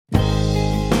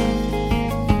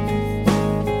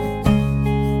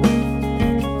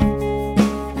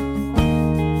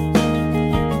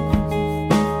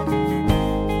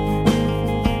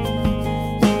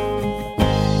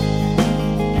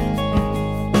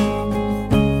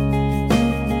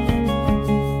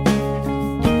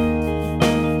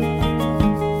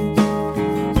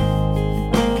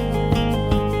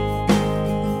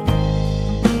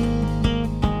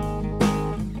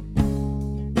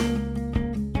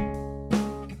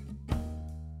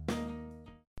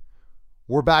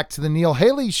We're back to the Neil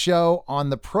Haley Show on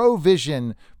the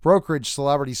Provision Brokerage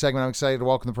Celebrity segment. I'm excited to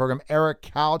welcome to the program Eric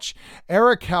Couch.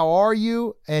 Eric, how are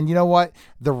you? And you know what?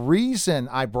 The reason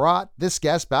I brought this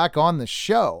guest back on the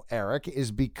show, Eric, is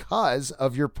because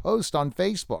of your post on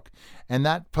Facebook. And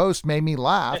that post made me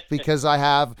laugh because I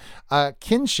have a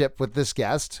kinship with this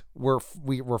guest. We're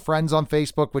friends on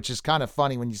Facebook, which is kind of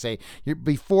funny when you say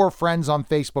before friends on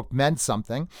Facebook meant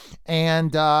something.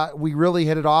 And we really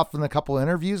hit it off in a couple of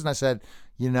interviews. And I said,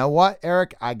 you know what,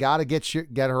 Eric, I got to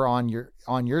get her on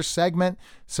your segment.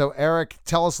 So Eric,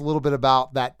 tell us a little bit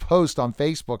about that post on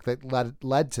Facebook that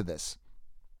led to this.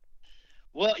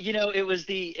 Well, it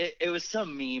was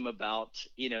some meme about,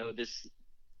 this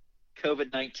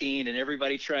COVID-19 and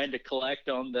everybody trying to collect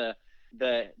on the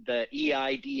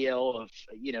EIDL of,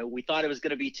 we thought it was going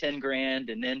to be 10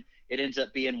 grand and then it ends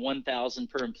up being 1,000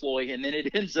 per employee. And then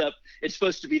it's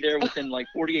supposed to be there within like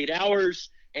 48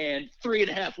 hours. And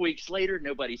 3.5 weeks later,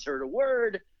 nobody's heard a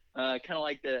word, kind of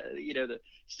like the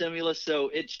stimulus. So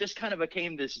it just kind of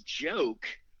became this joke,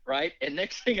 right? And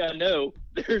next thing I know,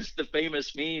 there's the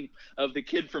famous meme of the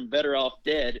kid from Better Off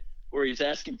Dead where he's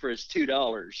asking for his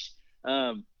 $2.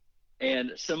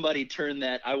 And somebody turned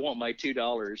that "I want my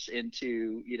 $2"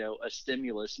 into, a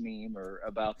stimulus meme or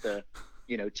about the,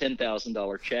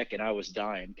 $10,000 check. And I was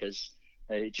dying because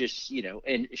it just,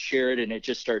 and share it and it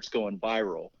just starts going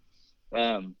viral.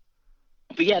 But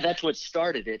yeah, that's what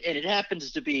started it. And it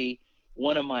happens to be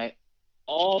one of my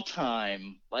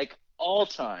all-time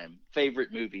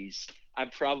favorite movies.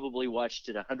 I've probably watched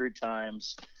it 100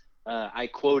 times. I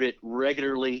quote it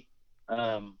regularly.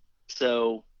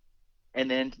 And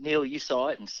then Neil, you saw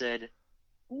it and said,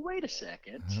 wait a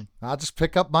second. I'll just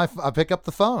pick up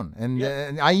the phone and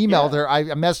I emailed her. I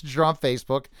messaged her on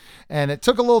Facebook, and it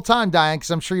took a little time, Diane,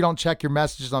 because I'm sure you don't check your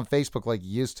messages on Facebook like you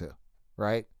used to,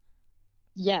 right?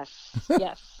 Yes.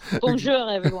 Bonjour,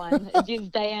 everyone. It is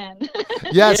Diane.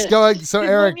 Yes, go ahead. So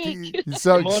Eric,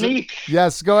 Monique.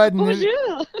 Yes, go ahead.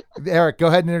 Bonjour. Eric, go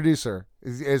ahead and introduce her.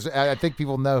 I think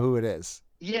people know who it is.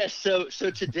 Yes. So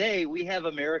today we have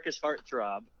America's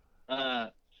heartthrob,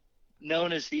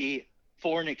 known as the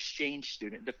foreign exchange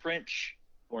student, the French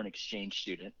foreign exchange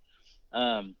student,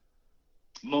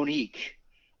 Monique,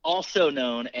 also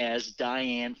known as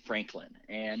Diane Franklin.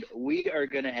 And we are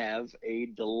going to have a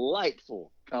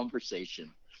delightful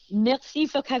conversation. Merci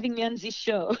for having me on this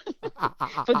show.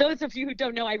 For those of you who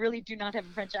don't know, I really do not have a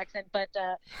French accent, but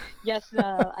yes,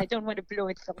 I don't want to blow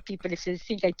it for people if they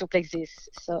think I talk like this.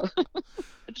 So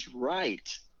That's right.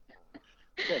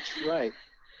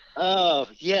 Oh,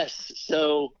 yes.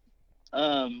 So,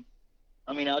 I'll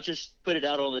just put it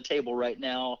out on the table right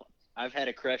now. I've had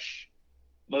a crush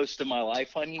most of my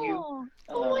life on you.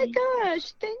 Oh my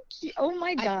gosh, thank you. Oh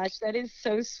my gosh, that is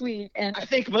so sweet. And I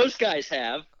think most guys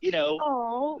have,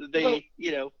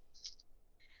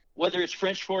 whether it's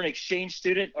French foreign exchange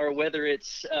student or whether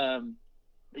it's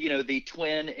the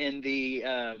twin in the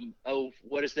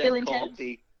what is that Bill and called?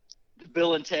 Ted's? The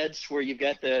Bill and Ted's, where you've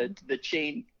got the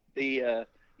chain, throw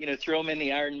them in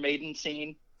the Iron Maiden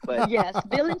scene. But yes,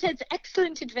 Bill and Ted's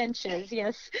Excellent Adventures.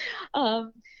 Yes.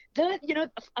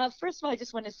 First of all, I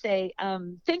just want to say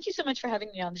thank you so much for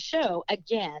having me on the show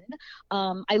again.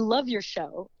 I love your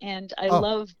show, and I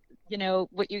love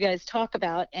what you guys talk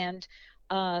about, and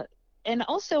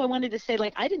also I wanted to say,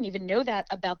 like, I didn't even know that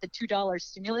about the $2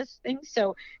 stimulus thing.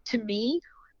 So to me,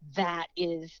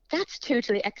 that's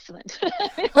totally excellent.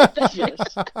 yes.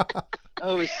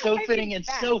 Oh, it's so fitting and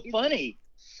so funny.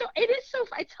 So it is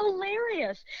it's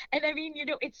hilarious, and I mean,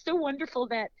 it's so wonderful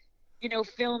that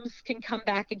films can come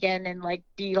back again and like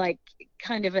be like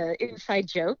kind of an inside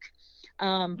joke.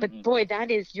 But boy,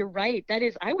 you're right.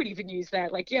 I would even use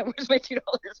that. Like, yeah, where's my $2,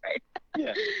 right?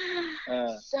 Yeah.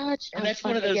 And that's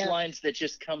one of those lines that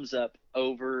just comes up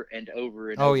over and over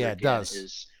and over again. It does.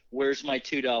 Is where's my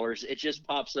 $2? It just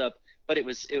pops up, but it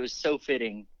was so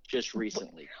fitting just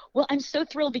recently. Well, I'm so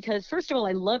thrilled because, first of all,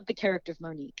 I love the character of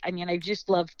Monique. I mean, I just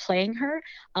love playing her.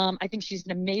 I think she's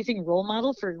an amazing role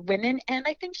model for women, and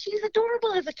I think she's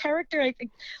adorable as a character. I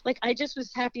think, I just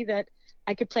was happy that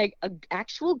I could play an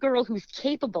actual girl who's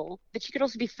capable, but she could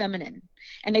also be feminine.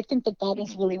 And I think that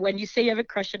is really, when you say you have a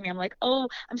crush on me, I'm like, oh,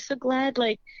 I'm so glad.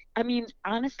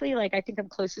 Honestly, I think I'm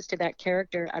closest to that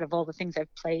character out of all the things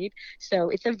I've played. So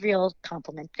it's a real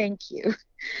compliment. Thank you.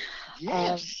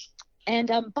 Yes.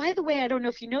 And by the way, I don't know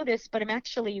if you know this, but I'm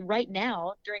actually right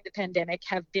now during the pandemic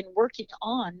have been working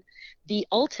on the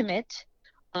ultimate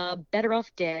Better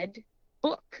Off Dead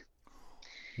book.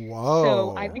 Whoa.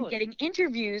 So I've been getting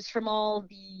interviews from all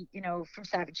the, from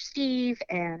Savage Steve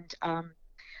and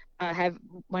have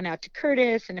went out to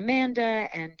Curtis and Amanda,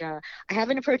 and I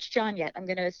haven't approached John yet. I'm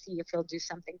gonna see if he'll do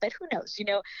something, but who knows?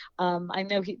 I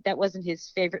know that wasn't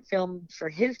his favorite film for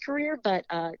his career, but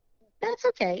that's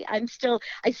okay. I still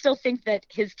think that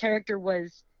his character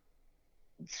was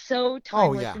so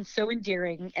timeless yeah. and so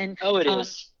endearing, and it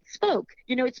is.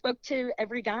 it spoke to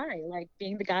every guy, like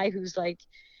being the guy who's like,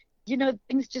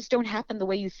 things just don't happen the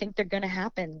way you think they're going to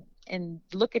happen. And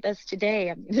look at us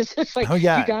today. I mean, it's just like, you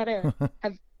gotta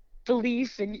have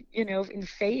belief and, in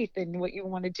faith and what you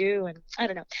want to do. And I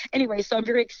don't know. Anyway, so I'm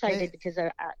very excited because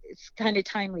it's kind of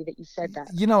timely that you said that.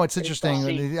 It's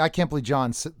interesting. I can't believe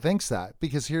John thinks that,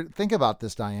 because think about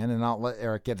this, Diane, and I'll let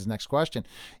Eric get his next question.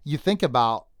 You think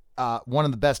about one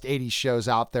of the best 80s shows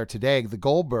out there today, the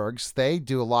Goldbergs. They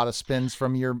do a lot of spins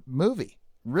from your movie,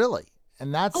 really.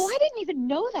 And that's, I didn't even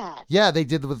know that. Yeah, they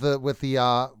did with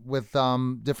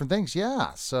different things.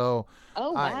 Yeah. So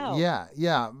wow.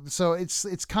 Yeah. So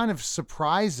it's kind of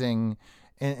surprising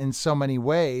in so many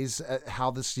ways how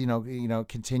this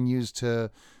continues to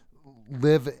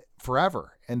live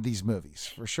forever in these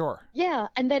movies, for sure. Yeah,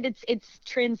 and that it's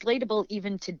translatable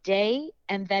even today,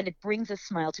 and that it brings a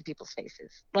smile to people's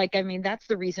faces. Like, I mean, that's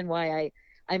the reason why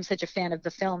I'm such a fan of the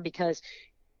film, because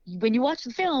when you watch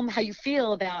the film, how you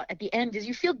feel about at the end is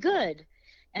you feel good.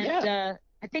 And I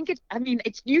think it's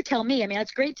you tell me. I mean,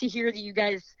 it's great to hear that you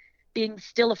guys being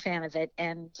still a fan of it,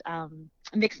 and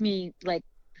it makes me like,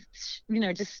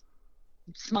 just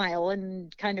smile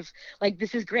and kind of like,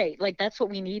 this is great. Like, that's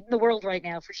what we need in the world right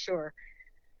now, for sure.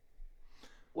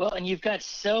 Well, and you've got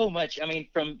so much, I mean,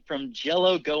 from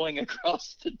Jell-O going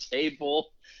across the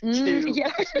table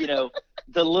to,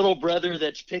 the little brother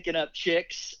that's picking up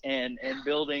chicks and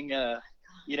building,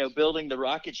 building the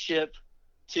rocket ship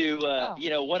to,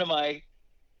 one of my,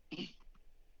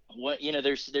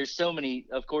 there's so many,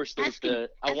 of course, there's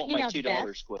I want my $2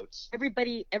 Beth, quotes.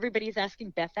 Everybody's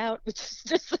asking Beth out, which is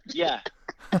just. Yeah.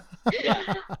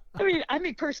 Yeah. I mean, I'm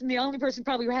the only person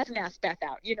probably who hasn't asked Beth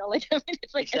out, it's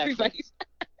like exactly. Everybody's.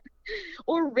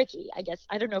 Or Ricky, I guess.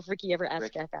 I don't know if Ricky ever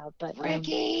asked Beth out, but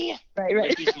Ricky, right.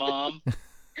 Ricky's mom,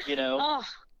 Oh,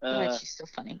 God, she's so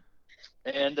funny.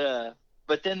 And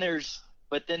but then there's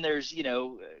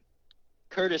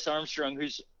Curtis Armstrong,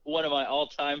 who's one of my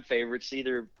all-time favorites,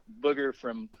 either Booger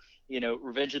from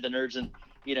Revenge of the Nerds, and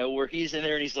where he's in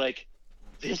there and he's like,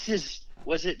 this is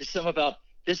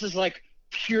like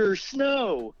pure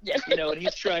snow, and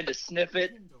he's trying to sniff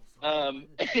it, and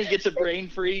he gets a brain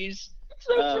freeze.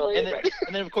 And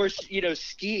then of course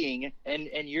skiing,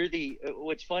 and you're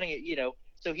what's funny,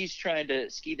 so he's trying to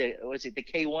ski the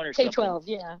K1 or something, K12,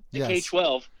 yeah, the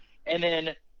K12, and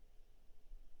then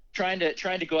trying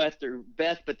to go after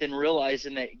Beth, but then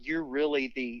realizing that you're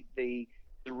really the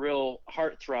real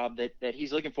heartthrob that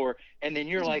he's looking for, and then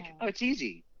you're like, oh, it's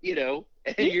easy, and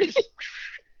you're just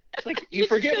it's like you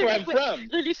forget where I'm from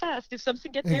really fast if something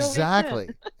gets exactly.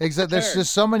 There's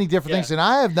just so many different things, and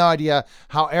I have no idea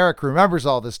how Eric remembers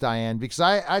all this, Diane, because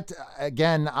I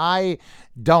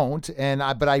don't,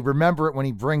 but I remember it when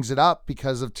he brings it up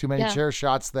because of too many chair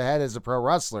shots to the head as a pro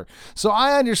wrestler. So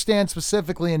I understand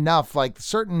specifically enough, like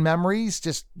certain memories,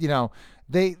 just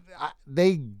they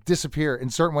disappear in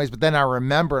certain ways, but then I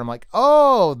remember, and I'm like,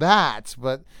 oh,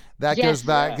 but that goes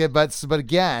back. Yeah. But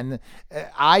again,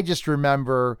 I just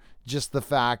remember just the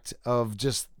fact of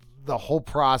just the whole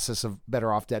process of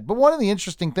Better Off Dead. But one of the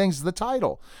interesting things is the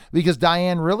title, because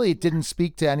Diane really didn't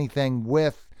speak to anything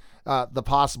with the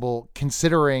possible,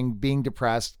 considering being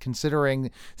depressed, considering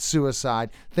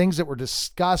suicide, things that were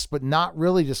discussed but not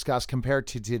really discussed compared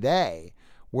to today,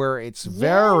 where it's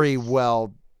very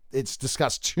well, it's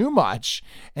discussed too much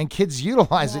and kids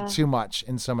utilize it too much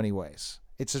in so many ways.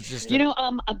 It's just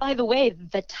by the way,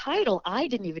 the title, I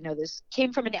didn't even know this,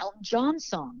 came from an Elton John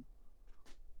song.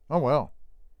 Oh, well.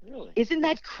 Really? Isn't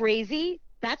that crazy?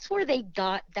 That's where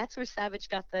Savage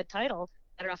got the title,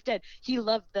 Better Off Dead. He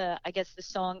loved the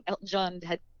song Elton John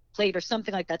had played or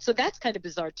something like that. So that's kind of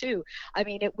bizarre too. I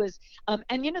mean, it was, and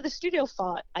the studio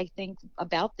fought, I think,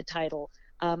 about the title,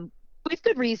 with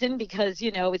good reason, because,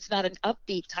 it's not an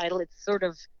upbeat title. It's sort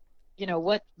of,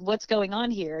 what's going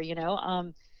on here,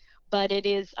 but it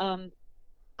is,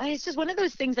 it's just one of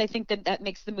those things, I think, that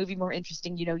makes the movie more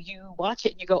interesting. You watch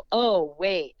it and you go, oh,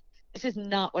 wait, this is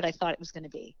not what I thought it was going to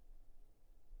be.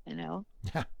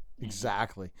 Yeah,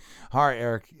 exactly. All right,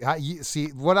 Eric. See,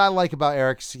 what I like about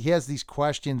Eric, he has these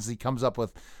questions. He comes up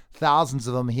with thousands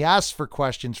of them. He asks for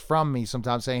questions from me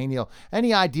sometimes, saying, hey, Neil,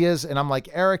 any ideas? And I'm like,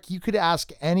 Eric, you could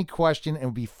ask any question and it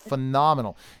would be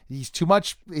phenomenal. He's too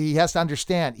much. He has to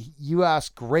understand. You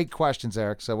ask great questions,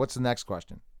 Eric. So what's the next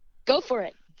question? Go for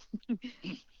it.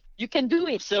 You can do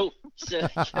it. So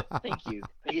thank you.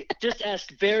 Just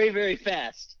ask very, very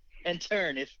fast and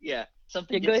turn if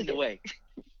something You're gets in good. the way.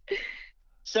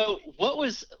 So what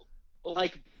was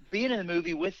like being in the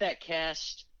movie with that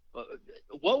cast?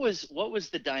 What was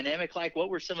the dynamic like? What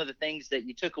were some of the things that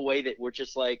you took away that were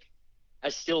just like, I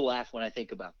still laugh when I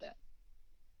think about that?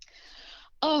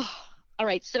 Oh, all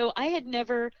right. So I had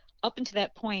never, up until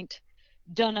that point,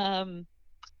 done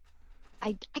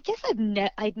I guess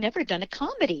I'd never done a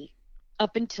comedy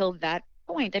up until that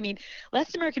point. I mean,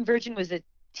 Last American Virgin was a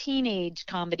teenage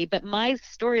comedy, but my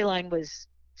storyline was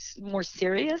more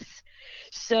serious.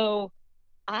 So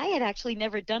I had actually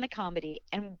never done a comedy,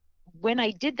 and when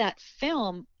I did that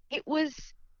film, it was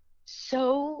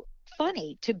so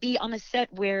funny to be on a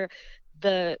set where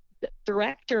the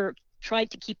director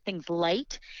tried to keep things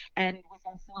light and was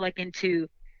also like into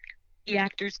the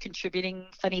actors contributing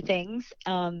funny things.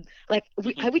 Like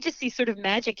I would just see sort of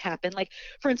magic happen. Like,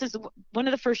 for instance, one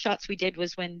of the first shots we did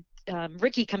was when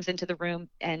Ricky comes into the room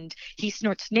and he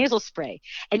snorts nasal spray,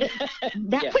 and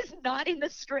that was not in the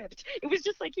script. It was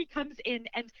just like he comes in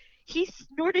and he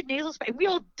snorted nasal spray, and we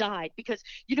all died because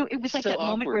it was like So that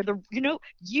moment awkward. where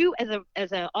you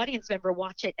as a audience member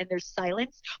watch it and there's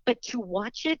silence, but to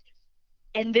watch it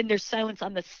and then there's silence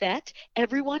on the set.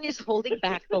 Everyone is holding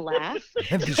back the laugh.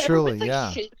 Truly, like yeah.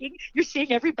 shaking. You're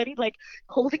seeing everybody like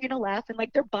holding in a laugh, and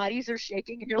like their bodies are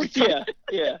shaking, and you're like,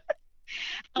 yeah.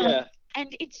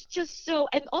 And it's just so.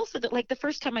 And also that, like, the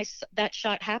first time that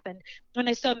shot happened, when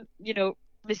I saw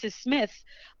Mrs. Smith,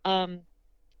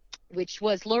 which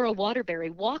was Laura Waterbury,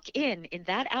 walk in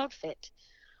that outfit.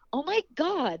 Oh my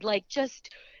God! Like, just.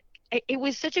 It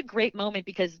was such a great moment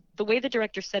because the way the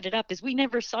director set it up is we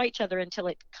never saw each other until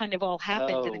it kind of all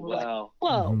happened. Oh, and then we're wow.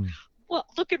 like, whoa, Mhm. well,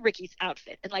 look at Ricky's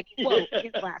outfit. And like, whoa,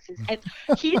 his glasses. And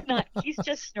he's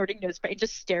just snorting nose spray and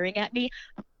just staring at me,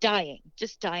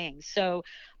 just dying. So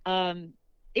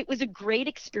it was a great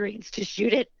experience to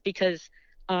shoot it because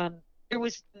there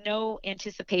was no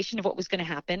anticipation of what was going to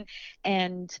happen.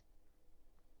 And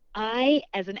I,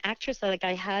 as an actress, like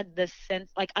I had this sense,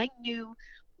 like I knew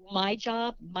my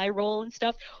job, my role and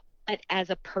stuff. But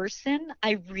as a person,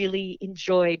 I really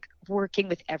enjoyed working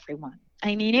with everyone.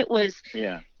 I mean, it was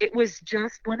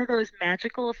just one of those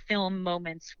magical film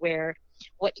moments where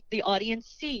what the audience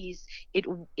sees, it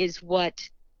is what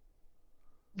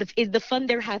the fun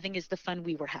they're having is the fun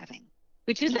we were having,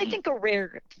 which is, I think, a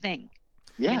rare thing.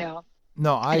 Yeah.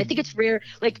 No, and I think it's rare,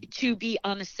 like, to be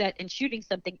on a set and shooting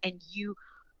something and you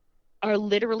are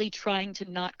literally trying to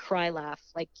not cry laugh,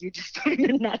 like you're just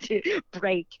trying not to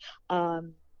break,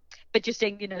 but just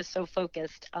staying so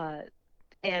focused.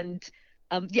 And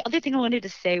the other thing I wanted to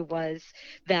say was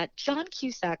that John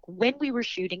Cusack, when we were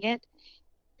shooting it,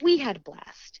 we had a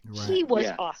blast. Right. He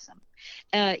was awesome.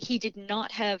 He did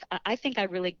not have, I think I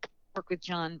really worked with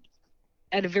John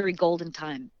at a very golden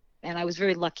time, and I was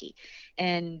very lucky.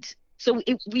 And so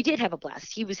we did have a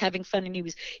blast. He was having fun, and he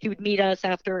would meet us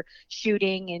after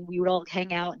shooting, and we would all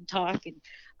hang out and talk.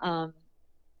 And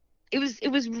it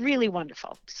was really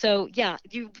wonderful. So yeah,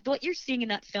 what you're seeing in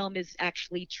that film is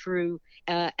actually true.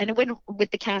 And it went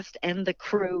with the cast and the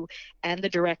crew and the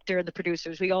director and the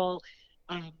producers. We all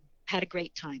had a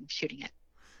great time shooting it.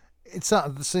 It's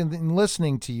in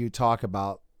listening to you talk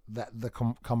about that, the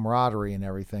camaraderie and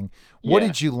everything. What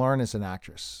did you learn as an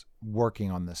actress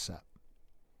working on this set?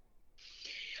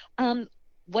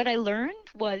 What I learned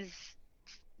was,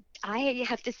 I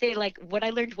have to say, like, what I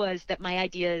learned was that my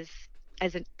ideas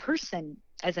as a person,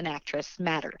 as an actress,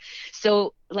 matter.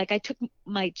 So, like, I took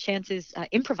my chances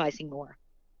improvising more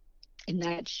in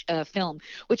that film,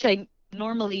 which I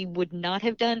normally would not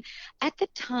have done. At the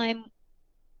time,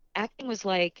 acting was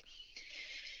like,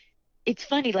 it's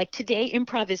funny, like today,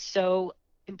 improv is so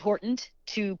important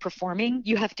to performing.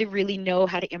 You have to really know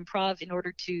how to improv in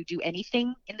order to do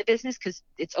anything in the business, because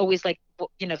it's always like,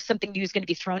 something new is going to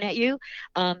be thrown at you.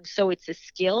 So it's a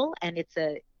skill, and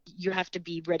you have to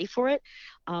be ready for it.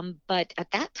 But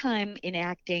at that time in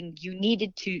acting, you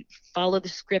needed to follow the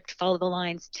script, follow the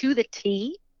lines to the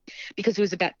T, because it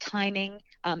was about timing.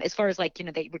 As far as, like,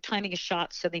 they were timing a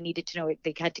shot, so they needed to know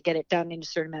they had to get it done in a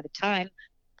certain amount of time.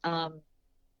 And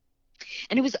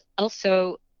it was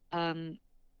also,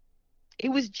 it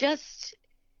was just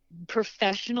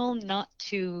professional not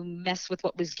to mess with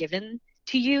what was given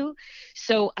to you.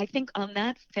 So I think on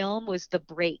that film was the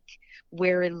break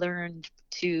where I learned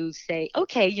to say,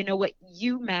 okay, what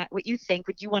what you think,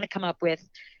 what you want to come up with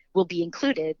will be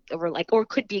included, or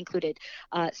could be included.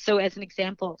 So as an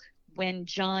example, when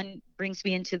John brings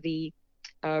me into the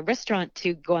restaurant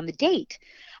to go on the date,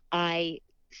 I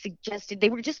suggested they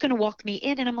were just going to walk me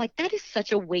in, and I'm like, that is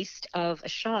such a waste of a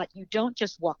shot. You don't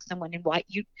just walk someone in. Why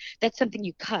you? That's something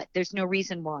you cut. There's no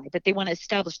reason why, but they want to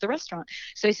establish the restaurant.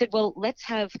 So I said, well, let's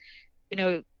have,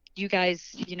 you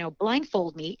guys,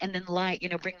 blindfold me and then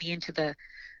bring me into the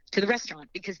restaurant,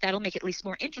 because that'll make it at least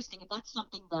more interesting. And that's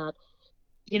something that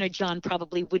John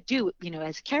probably would do,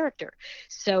 as a character.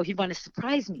 So he'd want to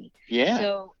surprise me. Yeah.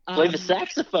 So play the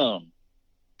saxophone.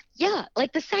 Yeah,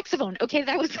 like the saxophone. Okay,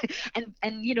 that was, and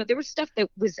there was stuff that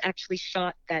was actually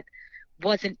shot that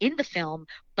wasn't in the film,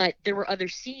 but there were other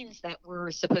scenes that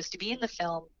were supposed to be in the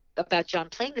film about John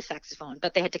playing the saxophone,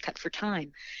 but they had to cut for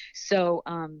time. So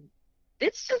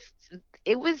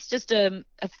it was just a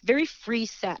very free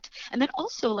set. And then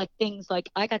also, like, things like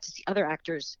I got to see other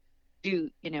actors do,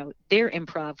 their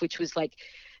improv, which was like,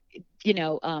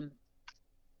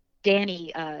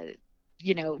 Danny,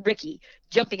 Ricky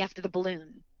jumping after the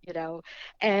balloon,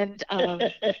 and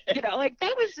like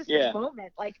that was just a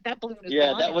moment. Like that balloon was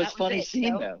gone, that was funny it,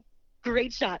 scene though.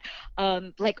 Great shot.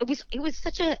 Like it was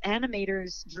such an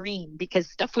animator's dream, because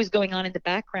stuff was going on in the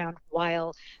background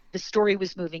while the story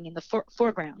was moving in the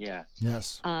foreground. Yeah.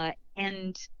 Yes.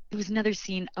 And there was another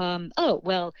scene.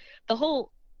 The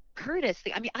whole Curtis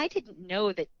thing. I mean, I didn't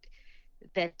know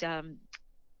that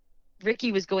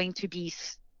Ricky was going to be,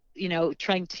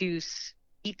 trying to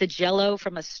eat the Jello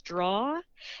from a straw,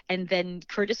 and then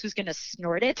Curtis was going to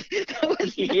snort it.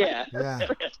 Yeah.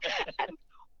 And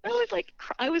I was like,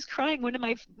 I was crying. One of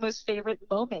my most favorite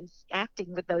moments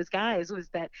acting with those guys was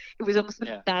that it was almost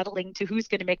battling to who's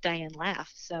going to make Diane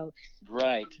laugh. So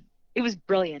right, it was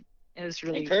brilliant. It was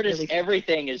really, and Curtis, really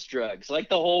everything is drugs. Like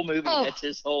the whole movie, that's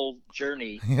his whole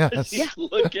journey. Yes. He's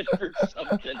looking for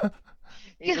something.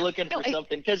 He's looking for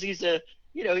something because he's a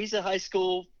high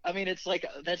school. I mean, it's like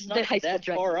that's not that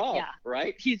far off,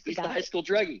 right? He's the high school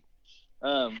druggie.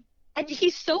 And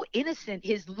he's so innocent.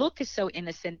 His look is so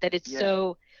innocent that it's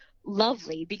so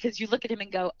lovely, because you look at him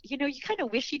and go, you kind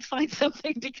of wish he'd find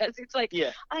something, because it's like,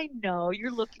 I know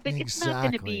you're looking, but it's not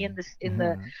going to be in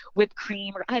the whipped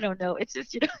cream, or I don't know. It's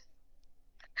just,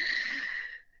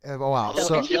 Wow.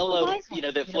 So Jello,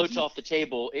 that floats off the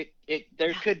table.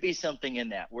 There could be something in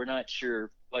that. We're not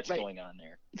sure what's going on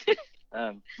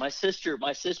there. My sister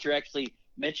actually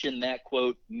mentioned that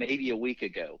quote maybe a week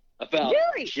ago about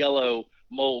Jello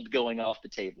mold going off the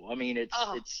table. I mean, it's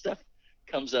stuff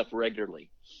comes up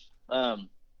regularly.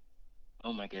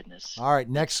 Oh my goodness. All right,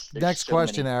 next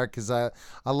question, Eric, because I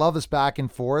love this back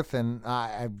and forth, and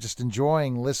I'm just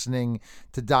enjoying listening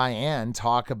to Diane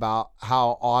talk about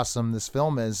how awesome this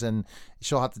film is, and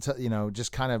she'll have to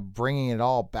just kind of bringing it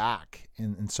all back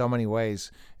in so many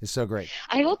ways is so great.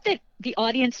 I hope that the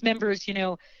audience members,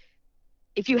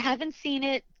 if you haven't seen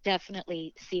it,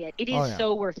 definitely see it. It is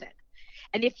so worth it.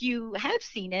 And if you have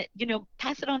seen it,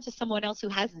 pass it on to someone else who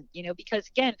hasn't, because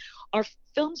again, our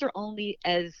films are only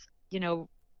as,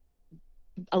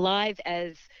 alive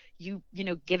as you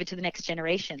give it to the next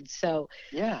generation. So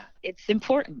it's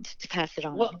important to pass it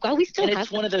on. Well, we still have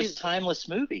it's one of those timeless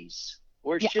movies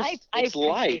where it's it's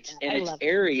light and it's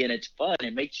airy and it's fun.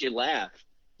 It makes you laugh.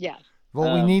 Yeah.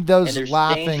 Well, we need those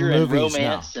laughing movies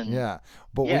romance now.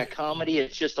 Comedy.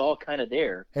 It's just all kind of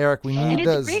there. Eric, we need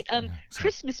those. And it's a great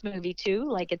Christmas movie too.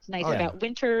 Like it's nice about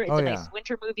winter. It's a nice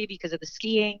winter movie because of the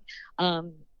skiing.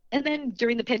 And then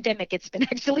during the pandemic, it's been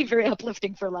actually very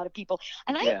uplifting for a lot of people.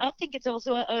 And I think it's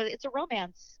also it's a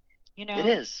romance. It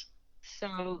is.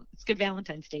 So it's good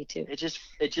Valentine's Day too.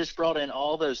 It just brought in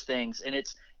all those things, and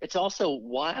it's also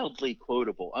wildly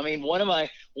quotable. I mean, one of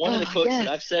the quotes that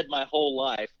I've said my whole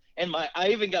life. And I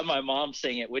even got my mom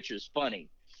saying it, which was funny.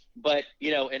 But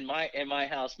in my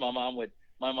house, my mom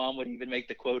would even make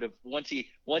the quote of once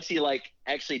he like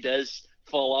actually does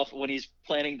fall off, when he's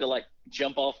planning to like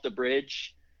jump off the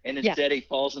bridge, and instead he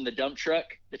falls in the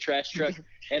trash truck,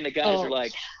 and the guys are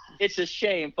like, "It's a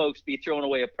shame folks be throwing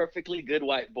away a perfectly good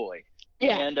white boy."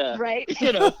 Yeah, and, right.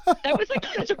 That was like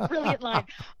such a brilliant line.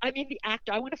 I mean, the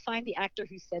actor. I want to find the actor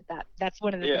who said that. That's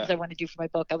one of the things I want to do for my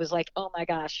book. I was like, oh my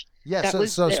gosh. Yeah. So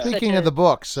speaking of the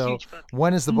book,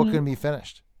 when is the book going to be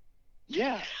finished?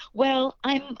 Yeah. Well,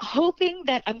 I'm hoping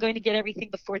that I'm going to get everything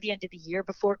before the end of the year,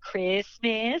 before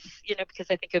Christmas. Because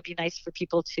I think it would be nice for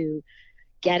people to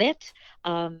get it.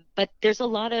 But there's a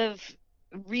lot of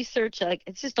research, like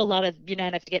it's just a lot of I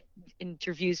have to get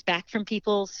interviews back from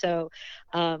people, so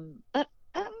but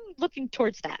I'm looking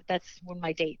towards that. That's when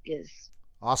my date is.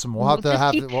 Awesome. We'll have to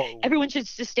have everyone should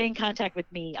just stay in contact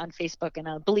with me on Facebook,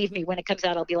 and believe me, when it comes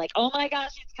out, I'll be like, oh my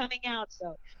gosh, it's coming out.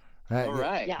 So all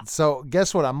right. Yeah. So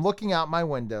guess what? I'm looking out my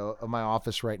window of my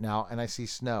office right now, and I see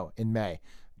snow in May.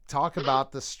 Talk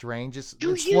about the strangest.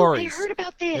 It's flurries. I heard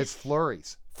about this. It's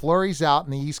flurries. flurries out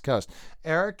in the East Coast.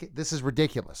 Eric, this is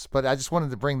ridiculous, but I just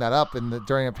wanted to bring that up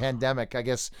during a pandemic. I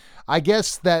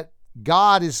guess that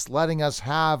God is letting us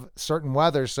have certain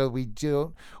weather so we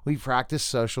practice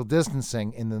social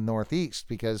distancing in the Northeast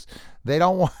because they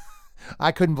don't want.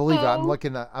 I couldn't believe it. I'm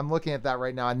looking at that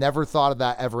right now. I never thought of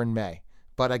that ever in May.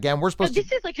 But again, we're supposed to.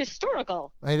 This is like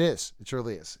historical. It is. It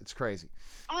truly is. It's crazy.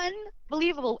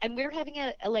 Unbelievable. And we're having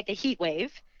a heat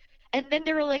wave. And then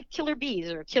there are like killer bees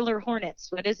or killer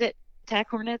hornets. What is it? Attack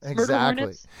hornets?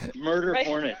 Exactly. Murder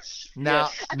hornets. Now,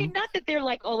 yes. I mean, not that they're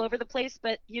like all over the place,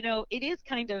 but it is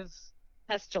kind of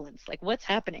pestilence. Like what's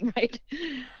happening, right?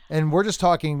 And we're just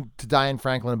talking to Diane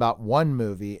Franklin about one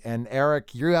movie. And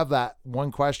Eric, you have that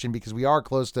one question because we are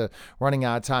close to running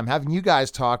out of time. Having you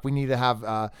guys talk, we need to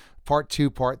have part 2,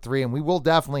 part 3, and we will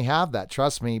definitely have that.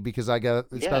 Trust me, because I got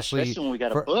especially when we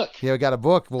got a book. Yeah, we got a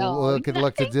book. We'll look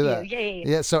to do that.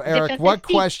 Yeah. So Eric, what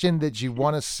question did you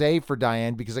want to save for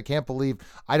Diane? Because I can't believe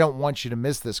I don't want you to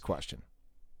miss this question.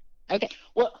 Okay.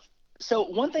 Well, so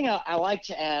one thing I like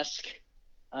to ask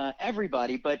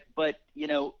everybody, but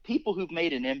people who've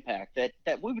made an impact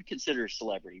that we would consider a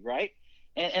celebrity, right?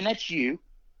 And that's you.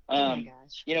 Oh my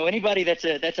gosh. Anybody that's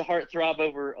a heartthrob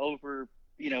over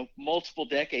multiple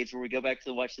decades where we go back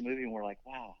to watch the movie and we're like,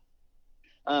 wow.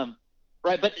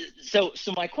 Right. But so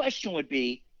my question would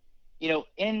be,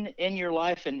 in your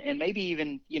life and maybe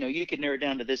even, you could narrow it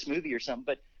down to this movie or something,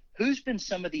 but who's been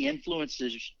some of the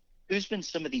influencers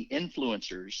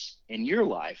in your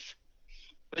life?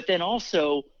 But then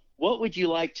also, what would you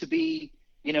like to be,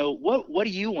 what do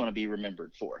you want to be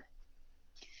remembered for?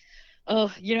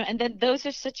 Oh, and then those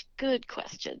are such good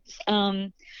questions.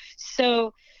 All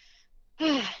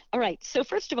right. So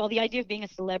first of all, the idea of being a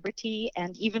celebrity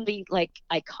and even be like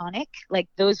iconic, like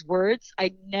those words,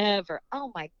 I never,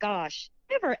 oh my gosh,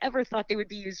 never ever thought they would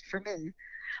be used for me.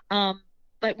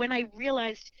 But when I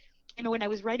realized, when I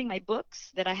was writing my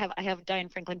books that I have Diane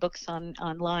Franklin books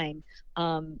online.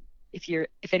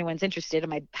 If anyone's interested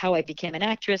in how I became an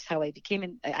actress, how I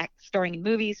became starring in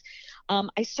movies,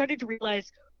 I started to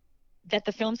realize that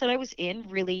the films that I was in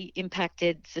really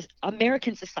impacted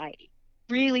American society,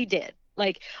 really did.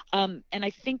 And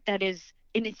I think that is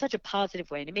in such a positive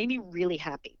way, and it made me really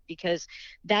happy because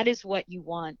that is what you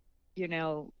want,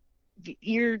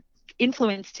 your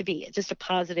influence to be. It's just a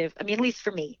positive. I mean, at least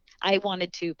for me, I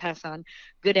wanted to pass on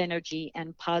good energy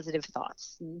and positive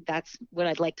thoughts. And that's what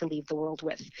I'd like to leave the world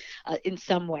with, in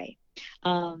some way.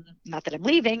 Not that I'm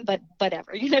leaving, but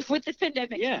whatever. With this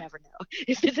pandemic, you never know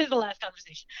if this is the last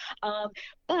conversation.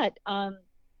 But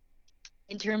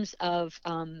in terms of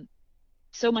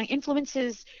so my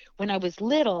influences when I was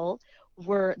little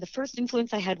were, the first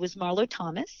influence I had was Marlo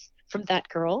Thomas from That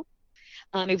Girl.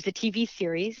 It was a TV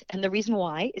series, and the reason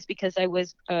why is because I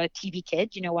was a TV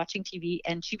kid, watching TV,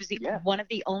 and she was one of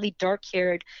the only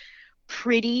dark-haired,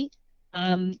 pretty,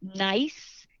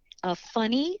 nice,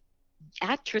 funny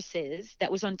actresses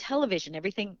that was on television.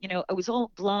 Everything, it was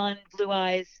all blonde, blue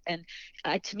eyes, and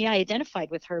to me, I identified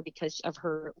with her because of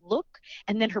her look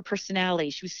and then her personality.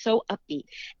 She was so upbeat,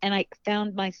 and I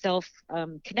found myself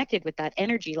connected with that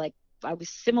energy, like I was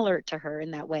similar to her in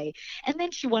that way. And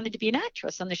then she wanted to be an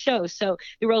actress on the show, so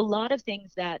there were a lot of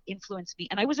things that influenced me,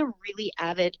 and I was a really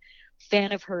avid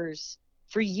fan of hers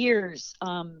for years.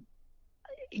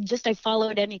 I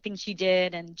followed anything she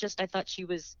did, and I thought she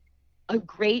was a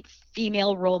great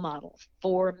female role model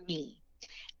for me.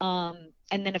 And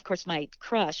then, of course, my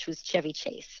crush was Chevy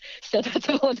Chase. So that's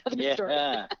a whole other story.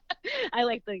 I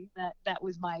like that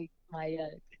was my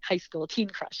high school teen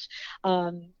crush.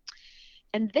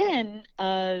 And then,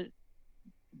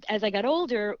 as I got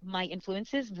older, my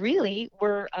influences really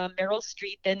were Meryl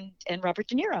Streep and Robert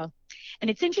De Niro. And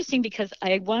it's interesting because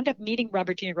I wound up meeting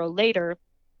Robert De Niro later,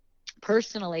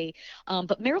 personally,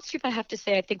 but Meryl Streep, I have to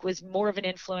say, I think was more of an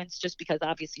influence just because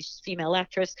obviously she's a female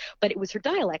actress, but it was her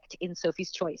dialect in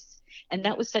Sophie's Choice, and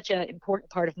that was such an important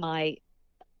part of my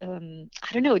I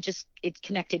don't know, it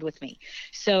connected with me.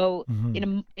 So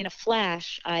in a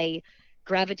flash, I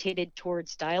gravitated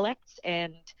towards dialects,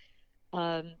 and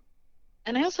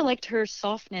I also liked her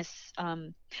softness.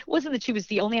 It wasn't that she was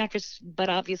the only actress, but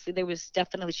obviously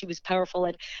she was powerful,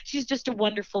 and she's just a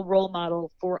wonderful role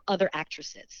model for other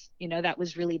actresses. That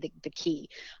was really the key.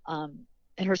 And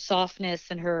her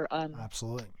softness and her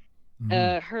absolutely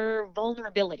her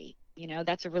vulnerability.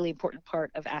 That's a really important part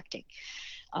of acting.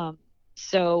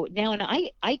 So now, and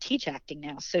I teach acting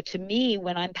now. So to me,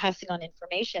 when I'm passing on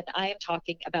information, I am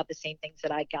talking about the same things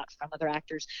that I got from other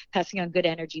actors, passing on good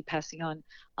energy, passing on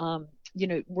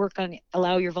work on,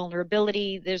 allow your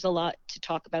vulnerability. There's a lot to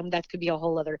talk about, and that could be a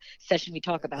whole other session we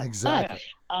talk about. Exactly.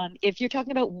 But if you're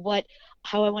talking about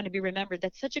how I want to be remembered,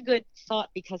 that's such a good thought,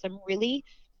 because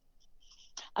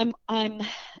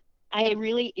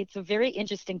it's a very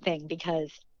interesting thing,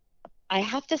 because I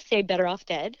have to say Better Off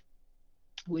Dead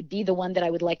would be the one that I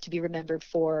would like to be remembered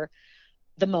for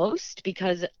the most,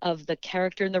 because of the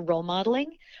character and the role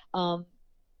modeling. And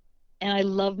I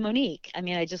love Monique. I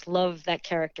mean, I just love that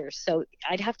character. So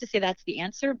I'd have to say that's the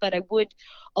answer. But I would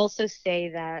also say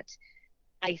that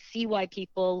I see why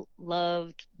people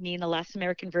loved me in The Last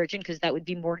American Virgin, because that would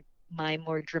be my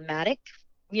more dramatic,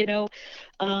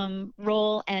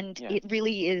 role. And it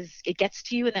really is, it gets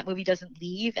to you, and that movie doesn't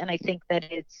leave. And I think that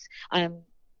it's,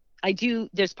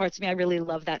 there's parts of me, I really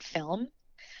love that film.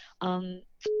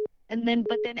 And then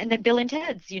Bill and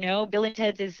Ted's, Bill and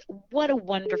Ted's is, what a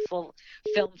wonderful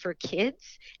film for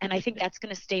kids. And I think that's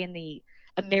going to stay in the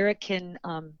American,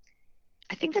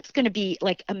 I think that's going to be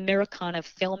like Americana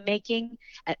filmmaking.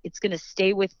 It's going to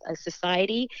stay with a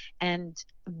society, and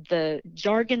the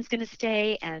jargon's going to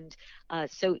stay. And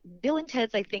so Bill and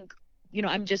Ted's, I think,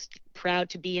 I'm just proud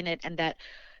to be in it, and that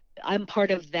I'm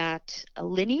part of that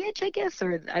lineage, I guess,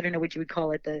 or I don't know what you would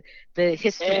call it, the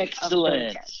history.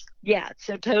 Excellent. Yeah,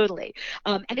 so totally.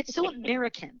 And it's so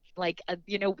American, like,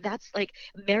 that's like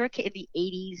America in the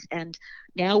 80s. And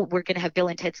now we're going to have Bill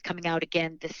and Ted's coming out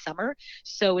again this summer.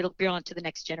 So it'll be on to the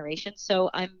next generation.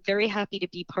 So I'm very happy to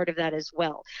be part of that as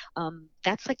well.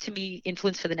 That's, like, to me,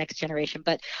 influence for the next generation.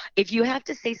 But if you have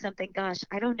to say something, gosh,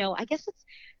 I don't know. I guess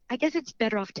it's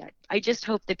Better Off Dead. I just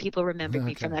hope that people remember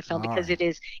me from that film, because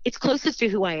it's closest to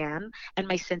who I am and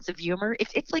my sense of humor.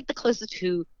 It's like the closest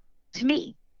to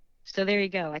me. So there you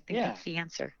go. I think that's the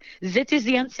answer. That is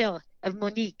the answer of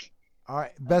Monique. All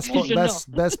right.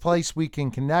 Best place we can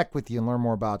connect with you and learn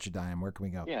more about you, Diane. Where can we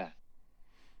go? Yeah.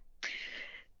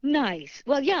 Nice.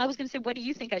 Well, yeah, I was going to say, what do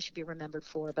you think I should be remembered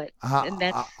for? But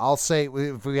I'll say,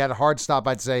 if we had a hard stop,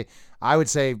 I would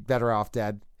say Better Off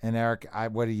Dead. And Eric,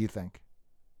 what do you think?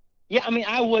 Yeah, I mean,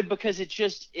 I would, because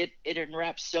it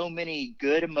enwraps so many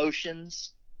good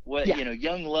emotions.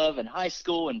 Young love and high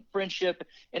school and friendship,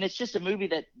 and it's just a movie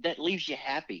that leaves you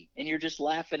happy, and you're just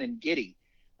laughing and giddy.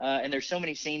 And there's so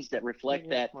many scenes that reflect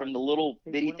that, from the little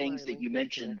bitty things that you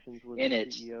mentioned in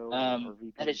it.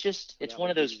 And it's one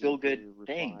of those feel good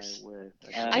things.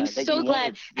 I'm so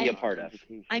glad to be a part of.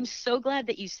 I'm so glad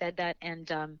that you said that,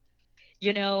 and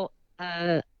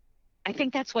I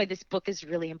think that's why this book is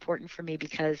really important for me,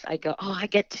 because I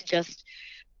get to just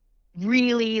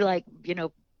really, like,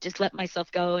 just let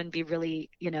myself go and be really,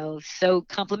 so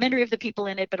complimentary of the people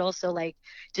in it, but also, like,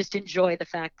 just enjoy the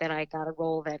fact that I got a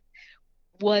role that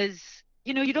was,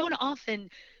 you don't often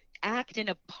act in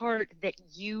a part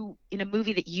in a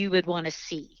movie that you would want to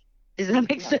see. Does that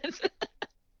make sense?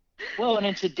 Well, and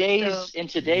in today's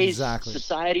Exactly.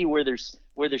 society, where there's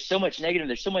so much negative,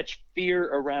 there's so much fear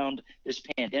around this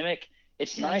pandemic,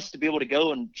 it's nice to be able to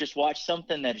go and just watch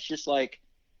something that is just like,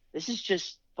 this is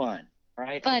just fun,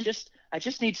 right? Fun. I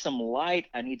just need some light.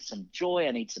 I need some joy.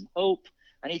 I need some hope.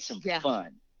 I need some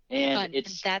fun. And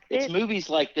it's movies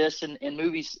like this, and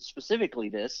movies specifically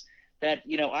this, that,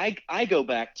 I go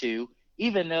back to,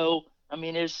 even though, I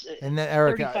mean, it's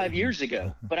 35 years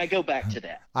ago, but I go back to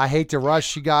that. I hate to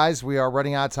rush you guys. We are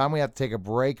running out of time. We have to take a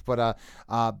break, but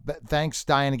thanks,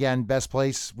 Diane, again. Best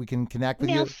place we can connect with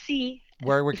you. Merci.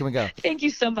 Where can we go? Thank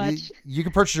you so much. You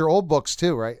can purchase your old books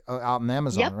too, right? Out on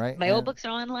Amazon, right? My old books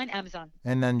are online, Amazon.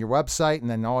 And then your website, and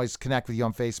then always connect with you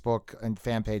on Facebook and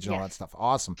fan page and all that stuff.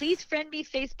 Awesome. Please friend me,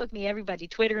 Facebook me, everybody,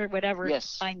 Twitter, whatever.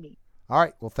 Yes. Find me. All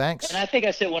right. Well, thanks. And I think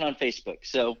I set one on Facebook.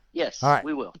 So, yes,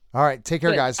 we will. All right. Take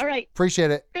care, guys. All right.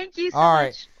 Appreciate it. Thank you so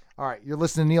much. All right. You're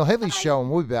listening to Neil Haley's show, and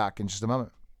we'll be back in just a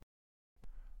moment.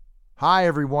 Hi,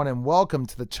 everyone, and welcome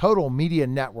to the Total Media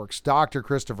Network's Dr.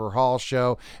 Christopher Hall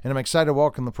Show. And I'm excited to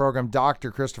welcome the program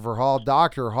Dr. Christopher Hall.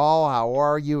 Dr. Hall, how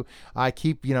are you? I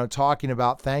keep, talking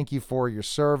about thank you for your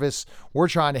service. We're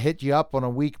trying to hit you up on a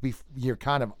week you're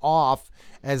kind of off,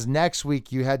 as next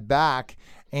week you head back.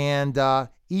 And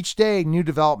each day, new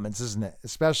developments, isn't it?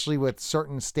 Especially with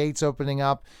certain states opening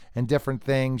up and different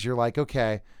things. You're like,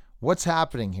 okay, what's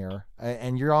happening here?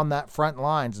 And you're on that front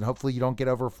lines, and hopefully you don't get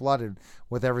over flooded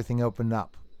with everything opened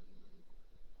up.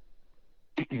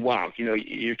 Wow,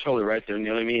 you're totally right there,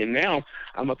 Neil. I mean, and now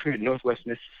I'm up here in Northwest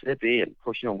Mississippi, and of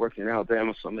course, I'm working in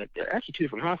Alabama, so I'm at actually two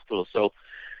different hospitals. So,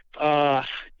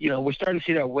 we're starting to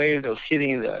see that wave that was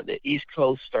hitting the East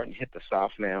Coast, starting to hit the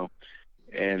South now.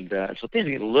 And so things are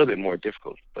getting a little bit more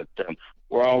difficult, but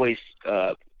we're always,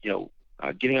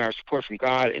 getting our support from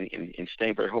God and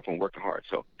staying very hopeful and working hard.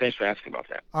 So thanks for asking about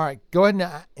that. All right. Go ahead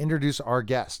and introduce our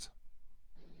guest.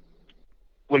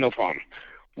 Well, no problem.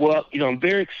 Well, I'm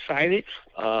very excited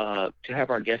to have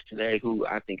our guest today, who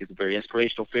I think is a very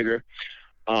inspirational figure,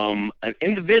 an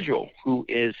individual who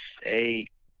is a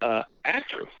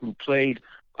actor who played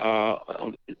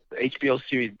on the HBO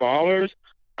series Ballers,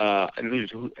 and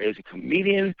who is a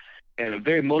comedian and a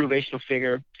very motivational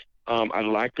figure. I'd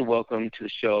like to welcome to the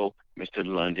show Mr.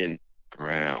 London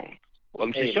Brown.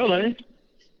 Welcome to the show, London.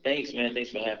 Thanks, man.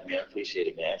 Thanks for having me. I appreciate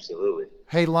it, man. Absolutely.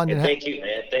 Hey, London. And thank you,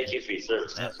 man. Thank you for your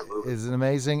service. Absolutely. Isn't it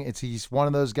amazing? He's one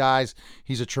of those guys.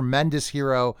 He's a tremendous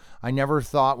hero. I never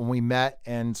thought when we met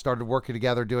and started working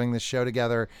together, doing this show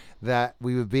together, that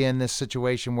we would be in this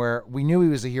situation where we knew he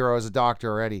was a hero as a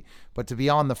doctor already, but to be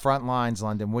on the front lines,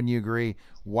 London, wouldn't you agree?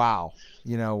 Wow.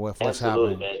 With what's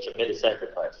Absolutely, happening. man. Tremendous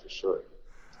sacrifice for sure.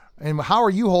 And how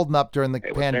are you holding up during the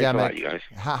pandemic? You guys.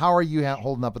 How are you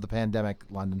holding up with the pandemic,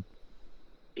 London?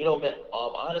 Man,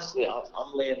 honestly,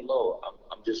 I'm laying low.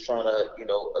 I'm just trying to,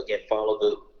 again,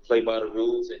 play by the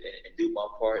rules and do my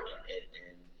part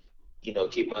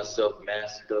and keep myself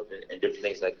masked up and different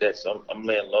things like that. So I'm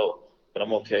laying low, but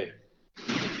I'm okay.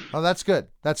 Oh, that's good.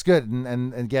 That's good.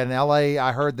 And again, LA,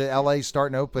 I heard that LA's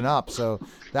starting to open up, so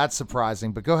that's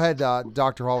surprising. But go ahead,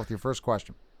 Dr. Hall, with your first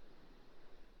question.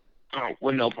 Oh,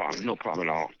 well, no problem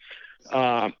at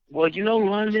all. Well,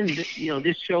 London,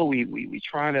 this show, we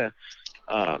try to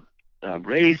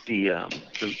raise the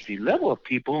level of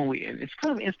people, and it's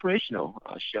kind of an inspirational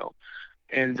show.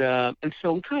 And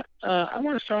so I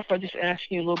want to start off by just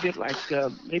asking you a little bit, like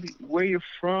maybe where you're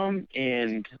from,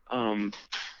 and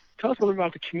tell us a little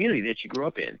about the community that you grew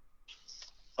up in.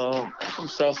 I'm from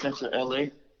South Central LA,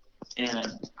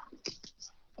 and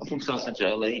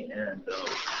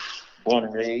born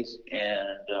and raised,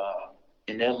 and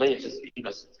in LA, it's just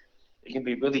it can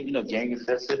be really gang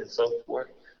infested and so forth.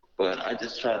 But I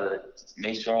just try to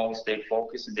make sure I always stay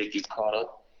focused and they get caught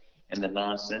up in the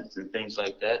nonsense and things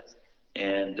like that.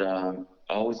 And I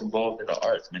always involved in the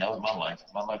arts. Man, that was my life.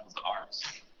 My life was the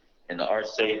arts, and the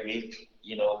arts saved me.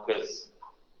 Because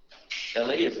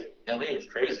LA is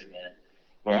crazy, man.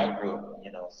 Where I grew up,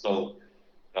 so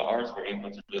the arts were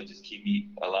able to really just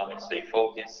allow me to stay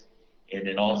focused, and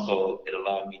then also it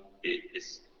allowed me.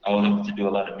 I was able to do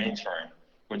a lot of mentoring,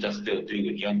 which I still do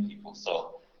with young people.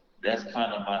 So that's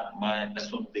kind of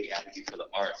that's one big advocate for the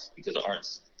arts, because the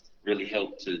arts really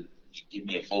help to give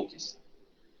me a focus.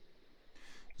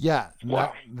 Yeah.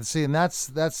 Wow. And that's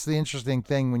the interesting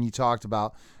thing when you talked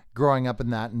about growing up in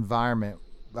that environment.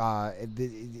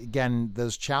 Again,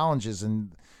 those challenges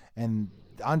and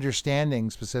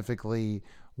understanding specifically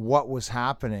what was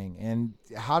happening. And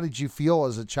how did you feel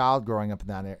as a child growing up in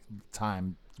that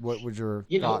time? What were your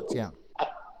thoughts? Yeah.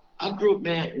 I grew up,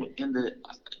 man,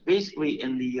 basically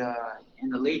in the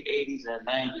late 80s and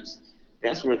 90s.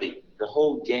 That's where the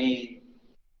whole game,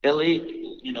 LA,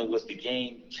 was the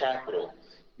game capital,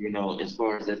 as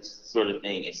far as that sort of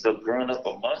thing. And so growing up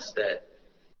amongst that,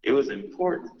 it was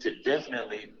important to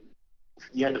definitely,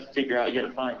 you had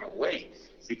to find your way,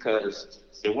 because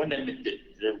there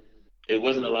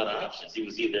wasn't a lot of options. It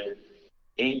was either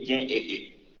in game,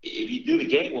 if you do the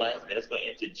gang life, then it's going to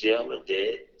enter jail or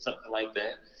dead, something like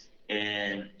that.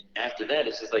 And after that,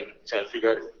 it's just like trying to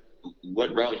figure out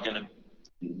what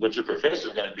your profession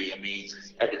is going to be. I mean,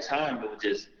 at the time, it was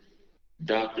just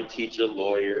doctor, teacher,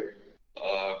 lawyer,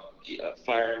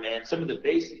 fireman, some of the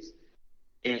basics.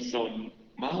 And so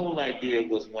my whole idea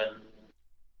was,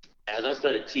 as I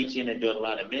started teaching and doing a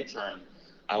lot of mentoring,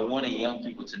 I wanted young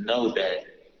people to know that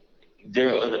there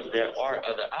are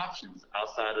other options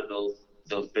outside of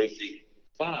those basic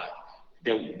five.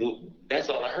 That's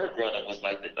all I heard growing up was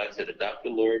like I said, the doctor,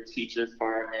 lawyer, teacher,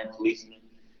 fireman, policeman.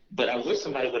 But I wish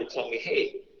somebody would have told me,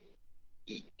 hey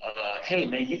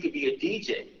man, you could be a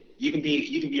DJ, you can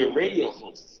be a radio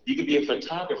host, you can be a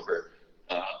photographer.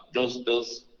 Those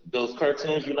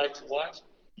cartoons you like to watch,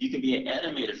 you can be an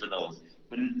animator for those.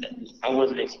 But I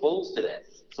wasn't exposed to that.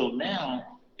 So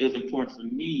now it's important for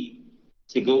me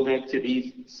to go back to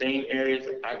these same areas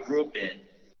I grew up in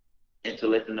and to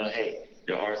let them know, hey,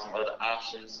 there are some other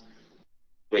options,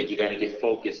 but you got to get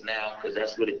focused now, because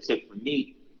that's what it took for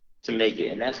me to make it.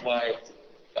 And that's why,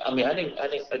 I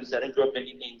didn't grow up in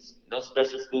anything, no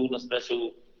special school, no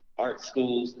special art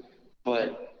schools,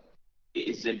 but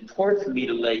it's important for me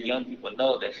to let young people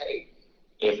know that, hey,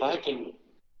 if I can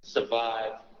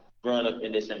survive growing up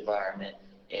in this environment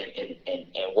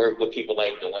and work with people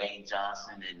like Dwayne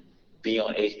Johnson and be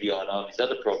on HBO and all these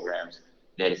other programs,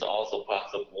 that it's also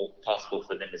possible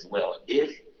for them as well,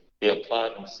 if they apply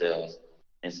themselves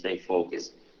and stay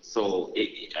focused. So,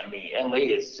 LA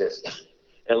is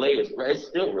it's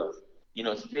still rough.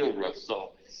 It's still rough.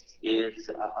 So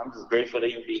I'm just grateful to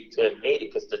have made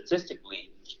it because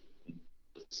statistically,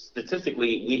 I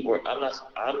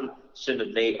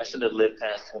shouldn't have lived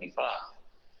past 25.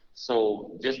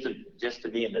 So just to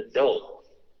be an adult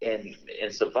and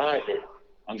survive it,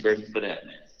 I'm grateful for that,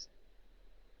 man.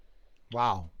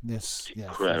 Wow. Yes.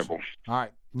 Incredible. All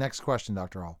right. Next question,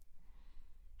 Dr. Hall.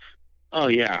 Oh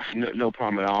yeah, no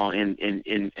problem at all. And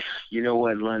you know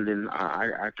what, London,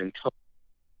 I can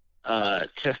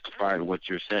testify to what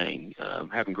you're saying.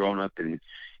 Having grown up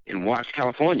in Watts,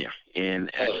 California,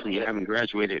 and actually having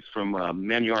graduated from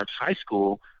Manual Arts High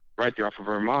School right there off of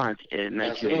Vermont in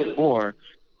 1984,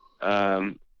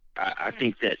 I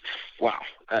think that, wow.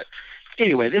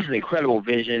 Anyway, this is an incredible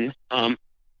vision.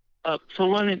 So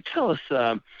London, tell us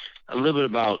a little bit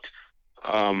about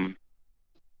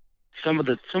some of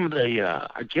the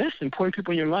I guess important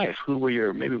people in your life who were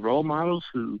your maybe role models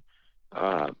who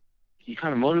you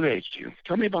kind of motivated you.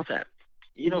 Tell me about that.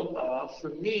 For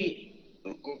me,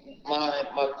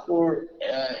 my core,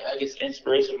 I guess,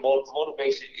 inspiration,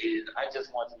 motivation is I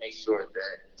just want to make sure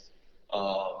that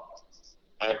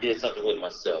I did something with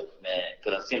myself, man.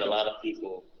 Because I've seen a lot of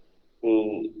people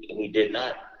who did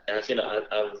not. And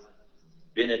I've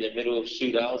been in the middle of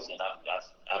shootouts, and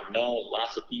I've known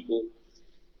lots of people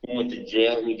who went to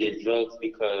jail who did drugs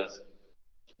because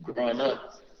growing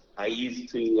up, I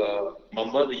used to. My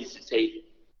mother used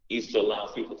to allow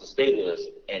people to stay with us,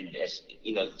 and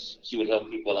she would help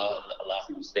people out, allow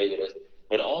people to stay with us.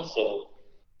 But also,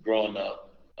 growing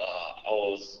up,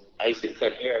 I used to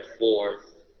cut hair for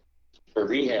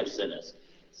rehab centers.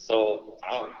 So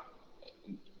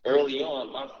early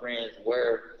on, my friends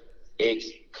were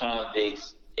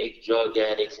ex-convicts, ex-drug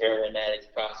addicts, heroin addicts,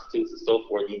 prostitutes, and so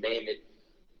forth. You name it.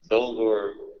 Those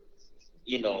were,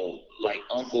 like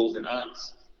uncles and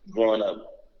aunts growing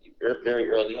up very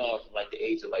early on, from like the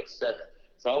age of like 7.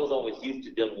 So I was always used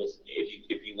to dealing with,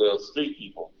 if you will, street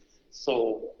people.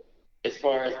 So as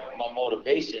far as my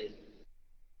motivation,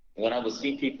 when I would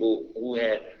see people who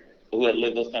had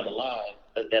lived those kind of lives,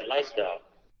 that lifestyle,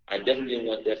 I definitely didn't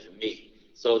want that for me.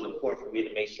 So it was important for me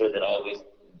to make sure that I always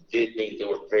did things that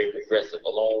were very progressive,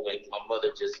 along with my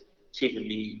mother just keeping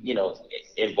me,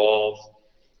 involved.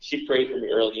 She prayed for me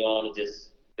early on, and just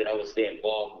that I would stay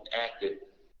involved and active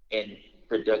in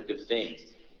productive things.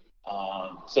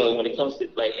 So when it comes to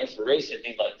like inspiration,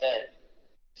 things like that,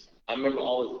 I remember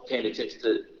always paying attention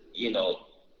to,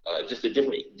 just the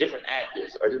different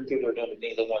actors or different people who are doing the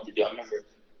things I wanted to do. I remember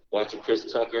watching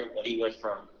Chris Tucker when he went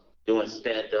from doing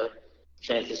stand-up,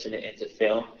 transitioning into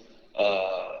film.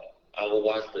 I would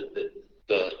watch the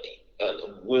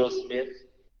Will Smith,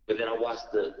 but then I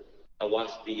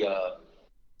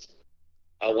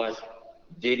watched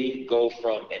Diddy go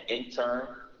from an intern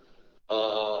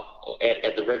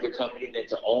at the record company, then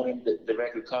to owning the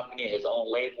record company and his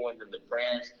own label and then the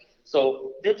brands.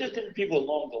 So there's just different people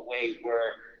along the way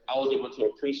where I was able to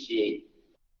appreciate,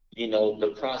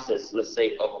 the process, let's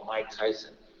say, of a Mike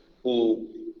Tyson who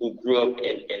grew up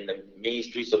in the main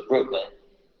streets of Brooklyn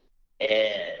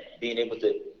and being able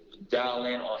to dial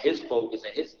in on his focus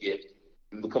and his gift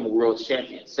and become a world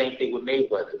champion. Same thing with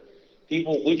Mayweather.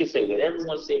 We can say whatever we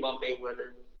want to say about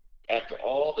Mayweather. After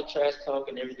all the trash talk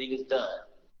and everything is done,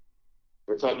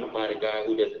 we're talking about a guy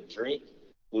who doesn't drink,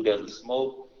 who doesn't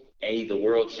smoke, and he's a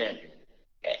world champion.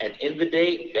 At the end of the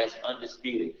day, that's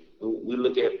undisputed. We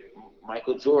look at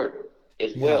Michael Jordan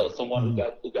as well, someone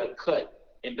who got cut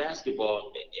in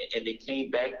basketball and they came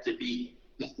back to be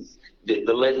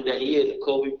the legend that he is,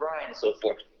 Kobe Bryant and so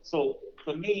forth. So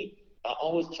for me, I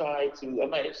always try to, I'm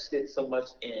not interested so much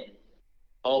in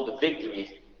all the victories,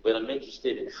 but I'm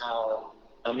interested in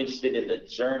the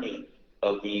journey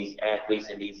of these athletes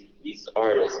and these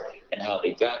artists and how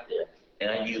they got there. And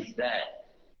I use that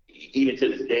even to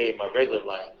this day in my regular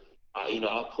life.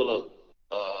 I'll pull up,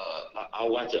 I'll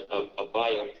watch a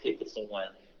biopic of someone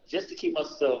just to keep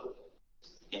myself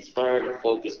inspired and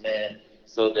focused, man,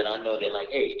 so that I know that, like,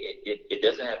 hey, it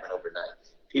doesn't happen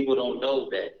overnight. People don't know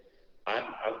that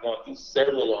I've gone through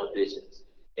several auditions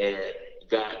and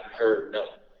God heard no.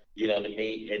 You know what I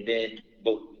mean? And then,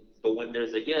 but when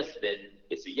there's a yes, then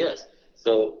it's a yes.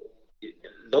 So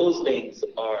those things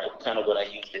are kind of what I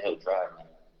use to help drive me.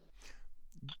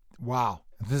 Wow.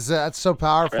 That's so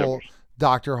powerful,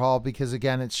 Dr. Hall, because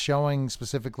again, it's showing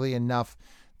specifically enough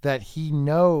that he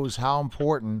knows how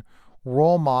important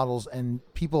role models and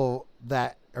people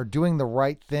that are doing the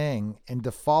right thing and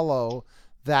to follow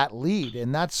that lead.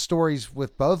 And that's stories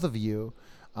with both of you,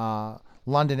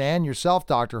 London and yourself,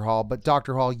 Dr. Hall. But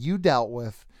Dr. Hall, you dealt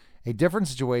with a different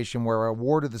situation where a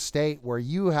ward of the state where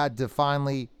you had to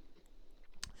finally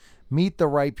meet the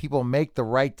right people, make the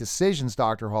right decisions,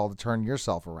 Dr. Hall, to turn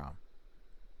yourself around.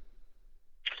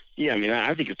 Yeah, I mean,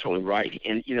 I think you're totally right.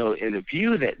 And, in the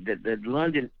view that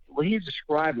London, what he's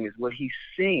describing is what he's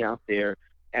seeing out there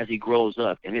as he grows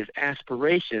up, and his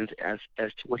aspirations as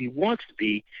to what he wants to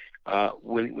be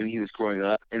when he was growing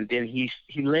up. And then he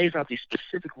lays out these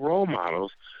specific role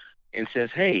models and says,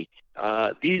 hey,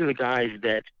 these are the guys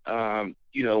that,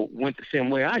 went the same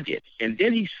way I did. And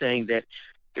then he's saying that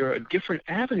there are different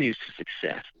avenues to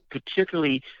success,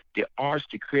 particularly the arts,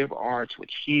 the creative arts,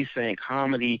 which he's saying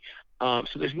comedy. So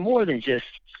there's more than just,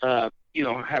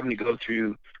 having to go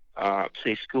through,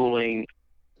 say, schooling,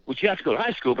 which you have to go to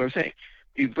high school, but I'm saying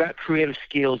you've got creative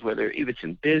skills, whether if it's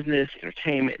in business,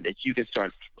 entertainment, that you can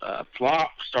start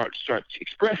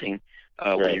expressing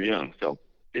when you're young. So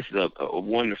this is a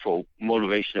wonderful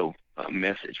motivational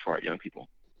message for our young people.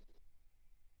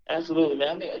 Absolutely, man.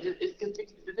 I mean,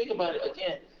 to think about it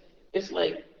again, it's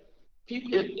like people.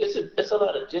 It's a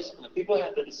lot of discipline. People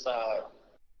have to decide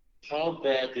how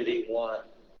bad do they want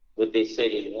what they say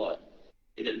they want.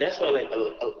 And that's why,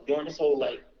 during this whole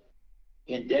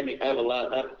pandemic, I have not a lot,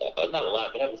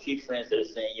 but I have a few friends that are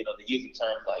saying, they use the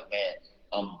terms like, man,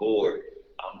 I'm bored.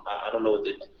 I don't know what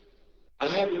to. I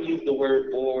haven't used the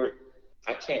word bored.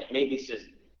 I can't. Maybe since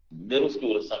middle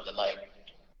school or something.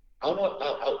 I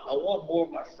want more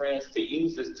of my friends to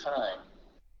use this time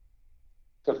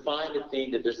to find the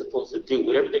thing that they're supposed to do,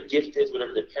 whatever their gift is,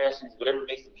 whatever their passion is, whatever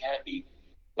makes them happy.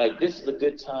 This is a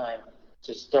good time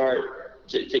to start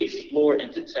to explore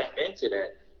and to tap into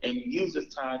that, and use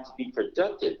this time to be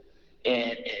productive.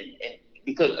 And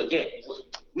because again,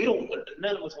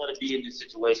 none of us want to be in this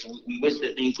situation. We wish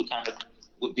that things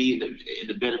would be in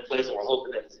the better place, and we're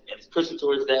hoping that it's pushing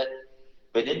towards that.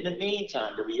 But in the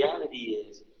meantime, the reality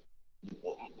is,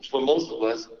 for most of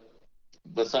us,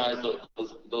 besides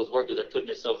those workers that are putting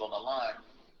themselves on the line,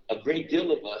 a great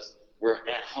deal of us, we're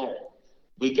at home.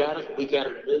 We gotta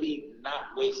really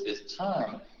not waste this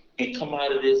time and come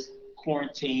out of this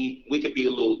quarantine. We could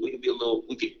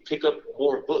pick up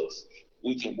more books.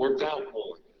 We can work out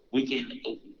more. We can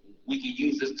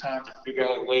use this time to figure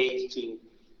out ways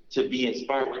to be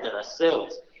inspired within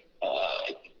ourselves.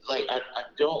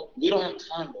 We don't have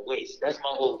time to waste. That's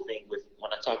my whole thing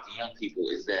when I talk to young people,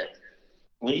 is that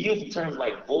when you use terms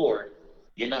like bored,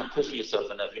 you're not pushing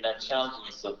yourself enough. You're not challenging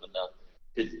yourself enough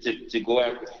to go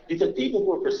after. Because people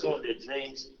who are pursuing their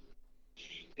dreams,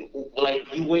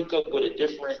 you wake up with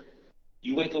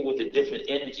a different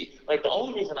energy. The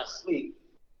only reason I sleep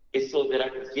is so that I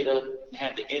can get up and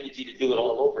have the energy to do it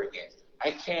all over again.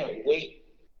 I can't wait.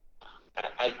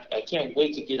 I can't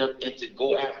wait to get up and to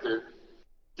go after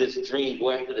this dream,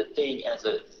 go after the thing as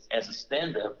a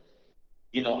stand-up.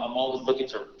 I'm always looking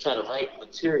to try to write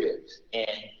materials, and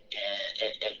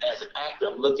as an actor,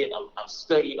 I'm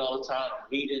studying all the time. I'm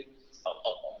reading,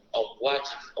 I'm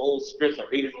watching old scripts, I'm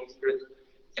reading old scripts,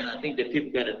 and I think that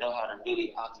people got to know how to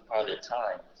really occupy their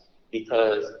time,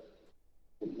 because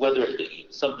whether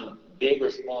it's something big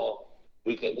or small,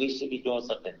 we should be doing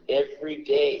something every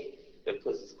day that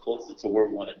puts us closer to where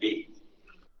we want to be.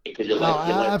 Because your life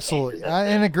absolutely.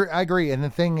 I agree. And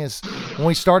the thing is, when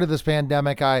we started this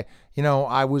pandemic, I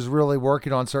was really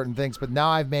working on certain things, but now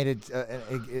I've made it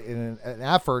an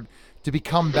effort to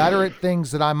become better at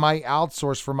things that I might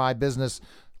outsource for my business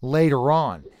later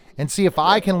on, and see if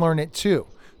I can learn it too.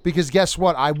 Because guess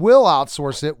what? I will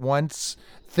outsource it once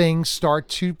things start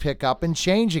to pick up and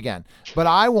change again. But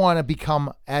I want to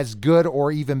become as good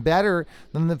or even better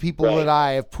than the people that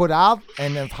I have put out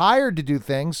and have hired to do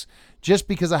things, just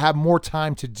because I have more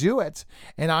time to do it,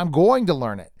 and I'm going to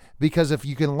learn it. Because if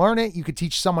you can learn it, you can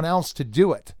teach someone else to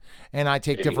do it. And I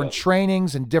take different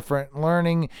trainings and different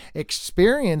learning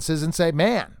experiences and say,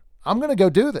 man, I'm going to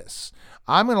go do this.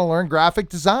 I'm going to learn graphic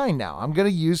design now. I'm going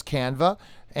to use Canva,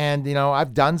 and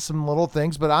I've done some little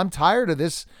things, but I'm tired of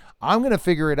this. I'm going to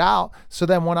figure it out. So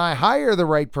then when I hire the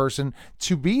right person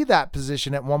to be that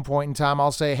position at one point in time,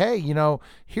 I'll say, hey,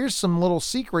 here's some little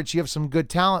secrets. You have some good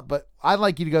talent, but I'd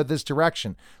like you to go this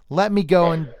direction. Let me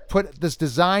go and put this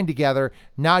design together.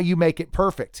 Now you make it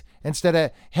perfect. Instead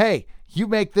of, hey, you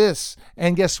make this,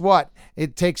 and guess what?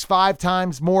 It takes 5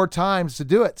 times more times to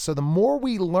do it. So the more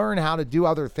we learn how to do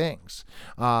other things,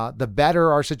 the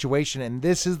better our situation. And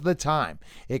this is the time.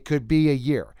 It could be a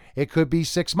year. It could be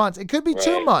 6 months. It could be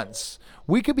 2 months.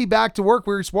 We could be back to work.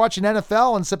 We're just watching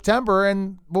NFL in September,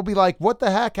 and we'll be like, what the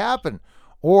heck happened?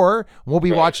 Or we'll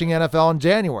be watching NFL in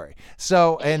January.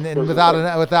 So, and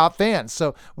without fans.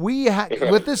 So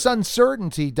with this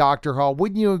uncertainty, Dr. Hall,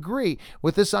 wouldn't you agree?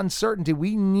 With this uncertainty,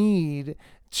 we need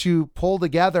to pull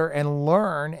together and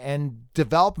learn and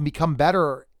develop and become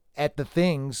better at the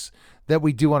things that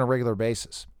we do on a regular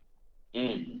basis.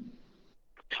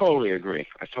 Totally agree.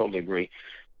 I totally agree.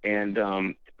 And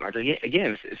like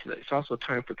again, it's also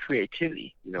time for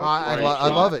creativity. You know, I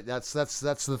love it. That's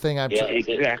the thing I'm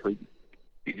exactly.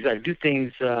 Do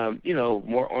things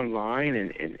more online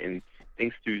and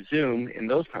things through Zoom and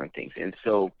those kind of things. And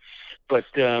so, but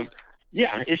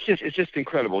it's just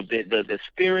incredible the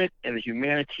spirit and the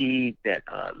humanity that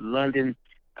London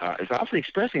is obviously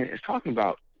expressing is talking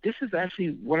about. This is actually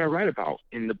what I write about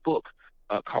in the book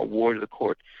called War to the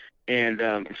Court. And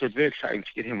so it's very exciting to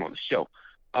get him on the show.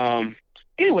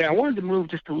 Anyway, I wanted to move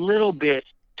just a little bit,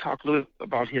 talk a little bit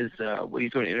about his what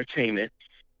he's doing in entertainment.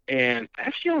 And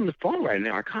actually on the phone right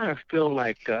now, I kind of feel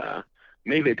like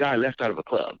maybe a guy left out of a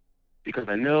club, because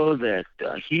I know that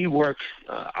he works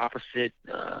opposite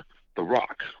The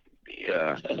Rock,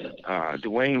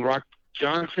 Dwayne Rock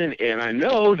Johnson, and I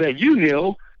know that you,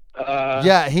 Neil.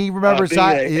 He remembers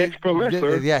ex-pro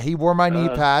wrestler. He wore my knee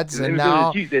pads, and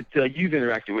now you've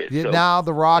interacted with. So, now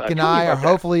The Rock and I are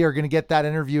hopefully going to get that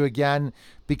interview again,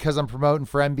 because I'm promoting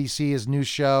for NBC his new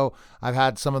show. I've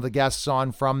had some of the guests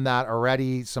on from that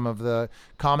already, some of the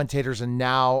commentators, and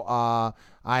now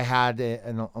I had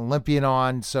an Olympian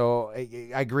on. So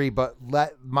I agree, but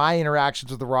my interactions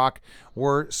with The Rock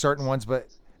were certain ones, but.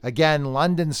 Again,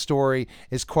 London's story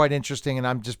is quite interesting, and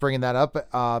I'm just bringing that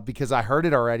up because I heard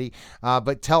it already.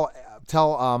 But tell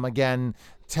a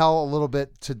little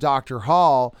bit to Dr.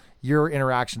 Hall your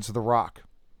interactions with The Rock.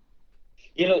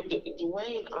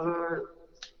 Dwayne's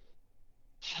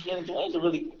a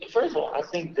really. First of all, I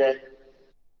think that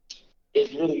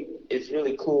it's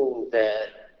really cool that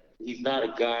he's not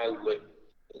a guy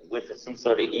with some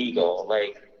sort of ego.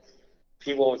 Like,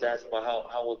 people always ask about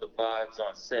how were the vibes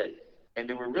on set. And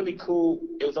they were really cool.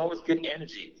 It was always good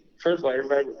energy. First of all,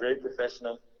 everybody was very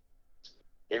professional.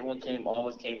 Everyone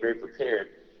always came very prepared.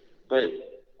 But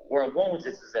where I'm going with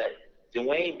this is that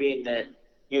Dwayne, being that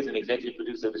he was an executive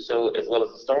producer of the show as well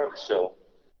as the star of the show,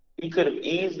 he could have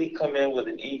easily come in with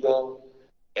an ego,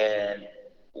 and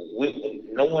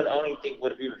no one, I don't even think,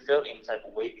 would have even felt any type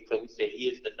of way, because we said he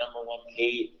is the number one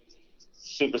paid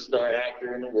superstar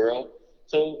actor in the world.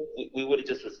 So we would have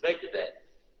just respected that.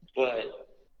 But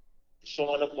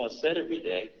showing up on set every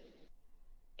day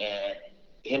and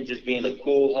him just being a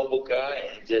cool, humble guy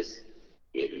and just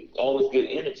always good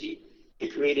energy,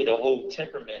 it created a whole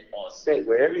temperament on set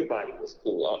where everybody was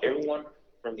cool. Everyone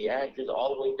from the actors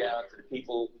all the way down to the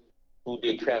people who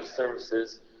did craft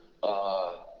services,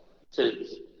 to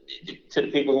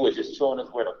the people who were just showing us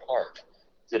where to park,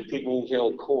 to the people who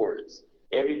held cords.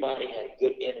 Everybody had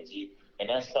good energy, and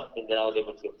that's something that I was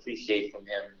able to appreciate from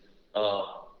him.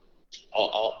 I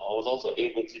was also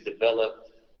able to develop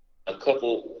a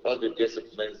couple other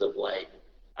disciplines of, like,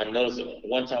 I noticed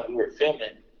one time we were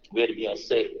filming, we had to be on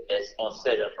set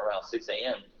at around 6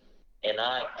 a.m. And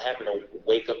I happened to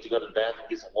wake up to go to the bathroom,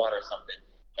 get some water or something.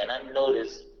 And I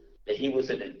noticed that he was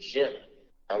in the gym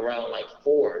around like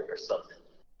 4 or something.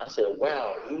 I said,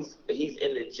 wow, he's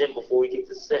in the gym before we get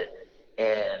to set.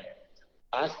 And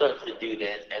I started to do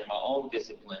that as my own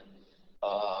discipline,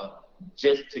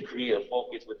 just to create a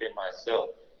focus within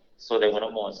myself, so that when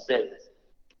I'm on set,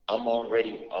 I'm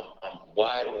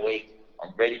wide awake,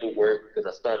 I'm ready to work, because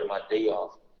I started my day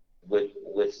off with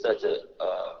such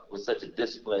a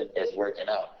discipline as working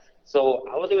out. So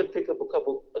I was able to pick up a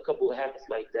couple of habits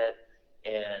like that,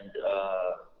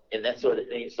 and that sort of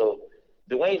thing. So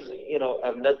Dwayne's, I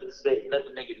have nothing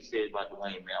negative to say about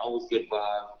Dwayne, man. Always good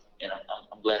vibe, and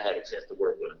I'm glad I had a chance to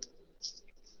work with him.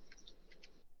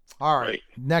 All right.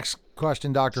 Next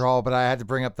question, Dr. Hall, but I had to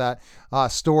bring up that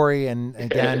story. And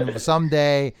again,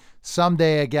 someday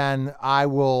again, I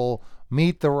will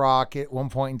meet The Rock at one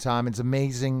point in time. It's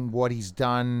amazing what he's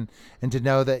done, and to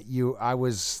know that I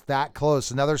was that close.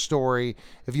 Another story,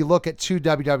 if you look at two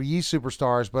WWE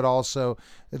superstars, but also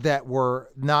that were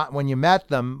not, when you met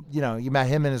them, you met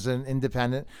him as an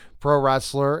independent pro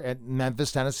wrestler at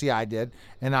Memphis, Tennessee. I did.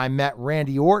 And I met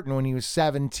Randy Orton when he was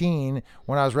 17,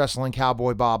 when I was wrestling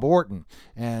Cowboy Bob Orton.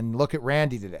 And look at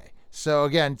Randy today. So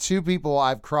again, two people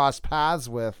I've crossed paths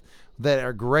with that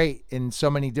are great in so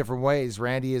many different ways.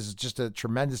 Randy is just a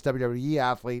tremendous WWE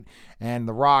athlete, and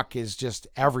The Rock is just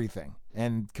everything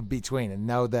and between. And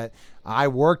know that I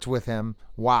worked with him.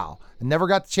 Wow. I never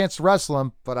got the chance to wrestle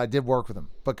him, but I did work with him.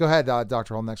 But go ahead,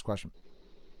 Dr. Hall, next question.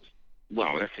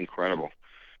 Wow, that's incredible.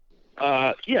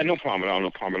 No problem at all. No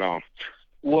problem at all.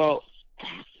 Well,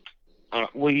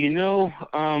 what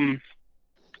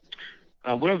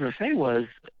I was going to say was,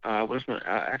 what I was going to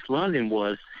ask London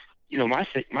was, my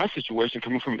situation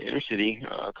coming from the inner city,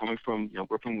 coming from,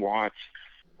 Griffin Watts,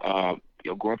 growing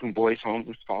up in boys' homes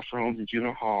and foster homes and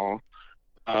juvenile hall,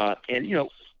 And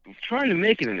trying to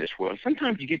make it in this world.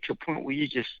 Sometimes you get to a point where you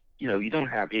just, you don't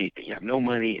have anything. You have no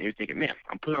money, and you're thinking, man,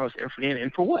 I'm putting all this effort in,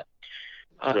 and for what?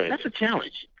 Right. That's a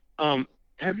challenge.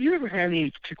 Have you ever had any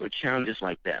particular challenges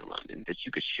like that, London, that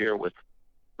you could share with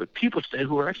people today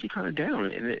who are actually kind of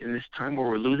down in this time where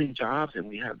we're losing jobs and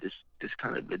we have this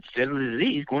kind of deadly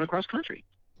disease going across country?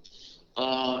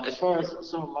 As far as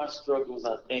some of my struggles,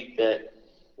 I think that,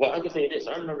 well, I can say this.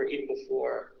 I remember even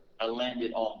before I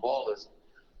landed on Ballers,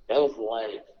 that was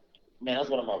like, man, that was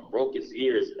one of my brokest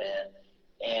years, man.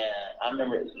 And I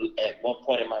remember at one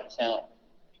point in my account,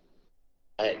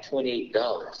 I had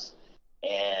 $28.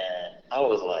 And I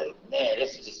was like, man,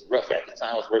 this is just rough. At the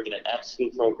time, I was working in after-school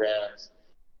programs,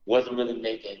 wasn't really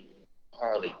making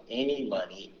hardly any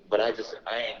money, but I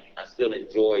still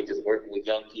enjoy just working with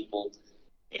young people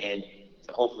and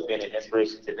hopefully being an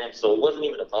inspiration to them. So it wasn't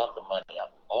even about the money.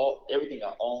 Everything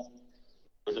I owned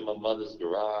was in my mother's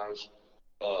garage.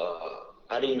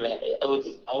 I was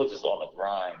just on the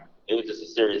grind. It was just a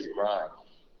serious grind.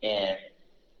 And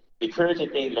the encouraging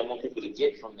thing that I want people to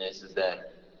get from this is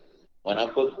that when I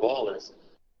booked Ballers,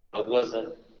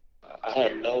 I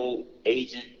had no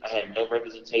agent, I had no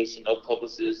representation, no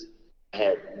publicist, I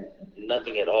had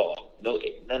nothing at all, none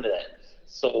of that.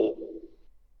 So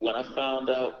when I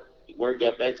found out, word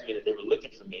got back to me that they were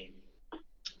looking for me,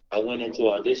 I went into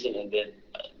audition, and then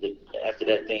after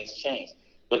that, things changed.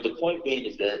 But the point being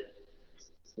is that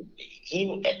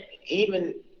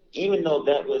even though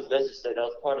that was, let's just say that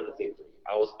was part of the victory.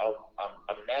 I'm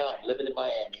now living in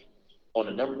Miami on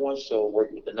the #1 show,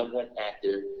 working with the #1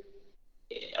 actor.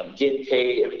 I'm getting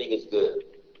paid. Everything is good.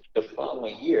 The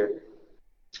following year,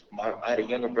 I had a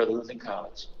younger brother who was in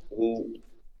college who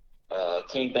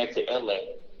came back to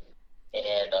LA,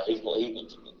 and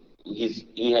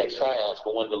he had tryouts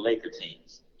for one of the Laker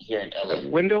teams here in LA.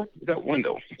 Wendell? Is that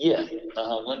Wendell? Yeah,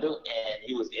 Wendell, and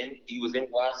he was in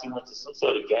Washington. He went to some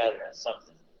sort of gathering or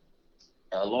something.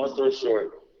 Long story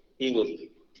short, he was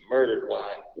murdered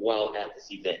while at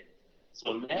this event.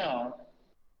 So now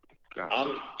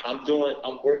I'm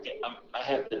working.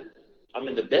 I'm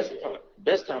in the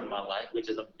best time of my life, which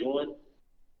is I'm doing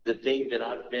the thing that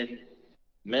I've been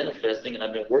manifesting and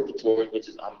I've been working towards, which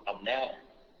is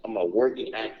I'm a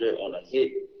working actor on a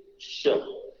hit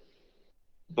show.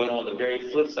 But on the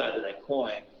very flip side of that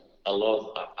coin, I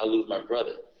lose my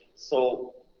brother.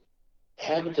 So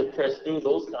having to press through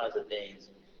those kinds of things,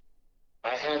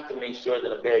 I have to make sure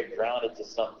that I'm very grounded to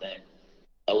something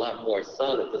a lot more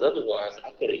solid, because otherwise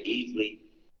I could have easily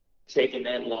taken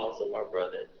that loss of my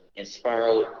brother and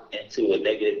spiraled into a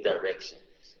negative direction.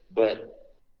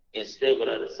 But instead, what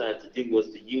I decided to do was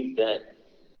to use that,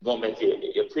 going back to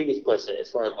your previous question, as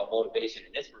far as my motivation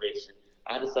and inspiration,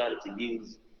 I decided to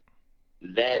use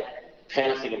that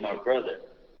passing of my brother.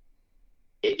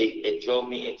 It drove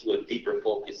me into a deeper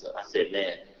focus. I said,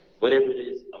 man, whatever it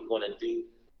is I'm going to do,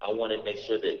 I want to make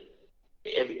sure that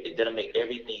I make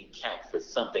everything count for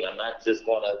something. I'm not just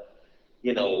going to,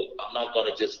 I'm not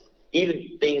going to just,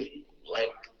 even things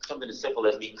like something as simple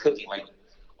as me cooking. Like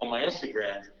on my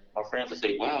Instagram, my friends will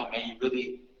say, wow, man, you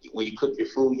really, when you cook your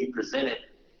food, you present it,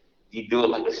 you do it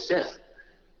like a chef.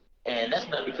 And that's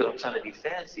not because I'm trying to be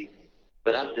fancy,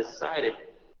 but I've decided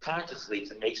consciously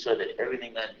to make sure that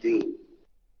everything I do,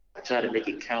 I try to make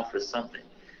it count for something.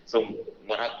 So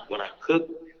when I cook,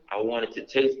 I want it to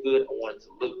taste good. I want it to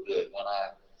look good.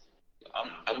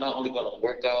 I'm not only going to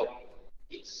work out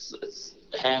it's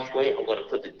halfway. I'm going to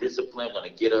put the discipline. I'm going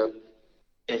to get up,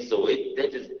 and so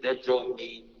that drove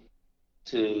me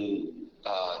to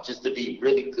just to be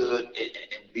really good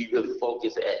and be really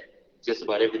focused at just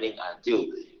about everything I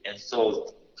do. And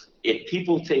so if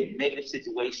people take negative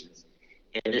situations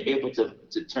and they're able to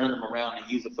turn them around and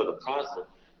use it for the positive,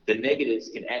 the negatives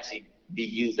can actually be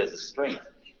used as a strength.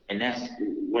 And that's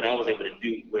what I was able to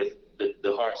do with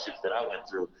the hardships that I went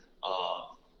through.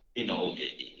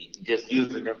 Just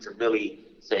using them to really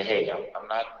say, hey, I'm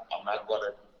not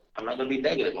gonna be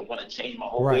negative. I'm gonna change my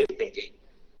whole way of thinking.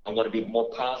 I'm gonna be more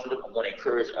positive. I'm gonna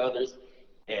encourage others.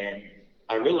 And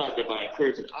I realized that by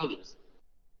encouraging others,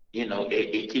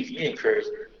 it keeps me encouraged.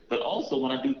 But also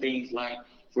when I do things like,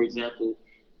 for example,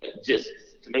 just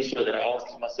to make sure that I always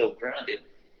keep myself grounded,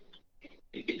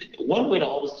 one way to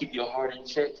always keep your heart in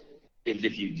check is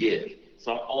if you give.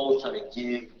 So I'm always trying to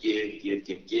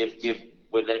give,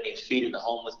 whether that means feeding the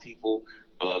homeless people,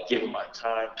 giving my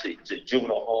time to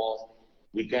juvenile halls.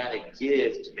 We got to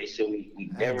give to make sure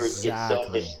we never get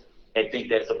selfish and think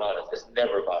that's about us. It's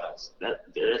never about us.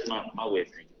 That's my way of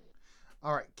thinking.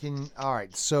 All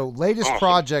right. So latest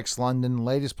projects, London,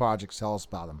 tell us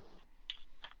about them.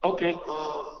 Okay.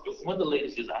 one of the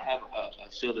latest is I have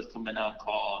a show that's coming out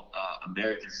called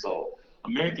American Soul.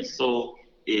 American Soul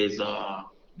is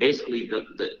basically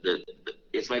the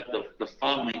it's like the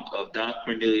following of Don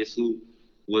Cornelius, who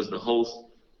was the host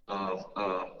of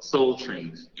Soul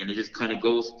Train, and it just kind of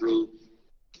goes through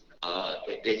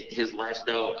his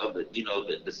lifestyle of the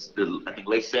I think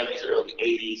late 70s, early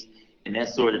 80s, and that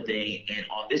sort of thing. And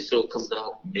on this show comes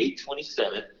out May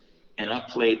 27th, and I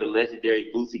play the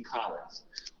legendary Bootsy Collins.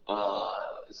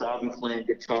 So I'll be playing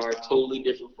guitar, totally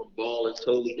different from Baller,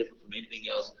 totally different from anything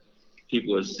else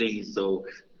people are singing. So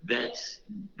that's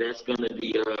gonna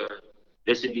be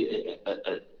that should be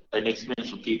an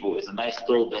experience for people. It's a nice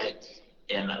throwback,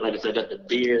 and like I said, I got the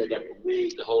beard, I got the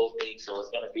wig, the whole thing. So it's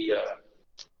gonna be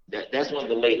that's one of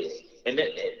the latest.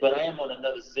 But I am on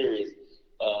another series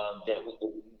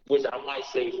which I might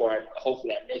say for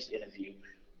hopefully our next interview.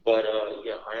 But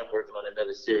yeah, I am working on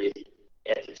another series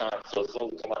at the time. So as soon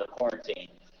as we come out of quarantine,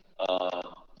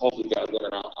 hopefully God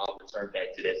willing, I'll return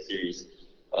back to that series,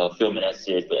 filming that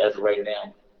series. But as of right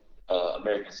now,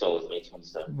 American Soul is May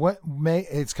 27th.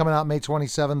 It's coming out May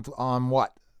 27th on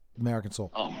what? American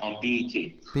Soul? On BET.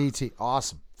 BET.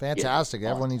 Awesome. Fantastic. Yeah,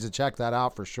 Everyone needs to check that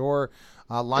out for sure.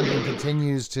 London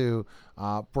continues to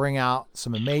bring out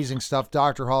some amazing stuff.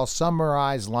 Dr. Hall,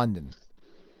 summarize London.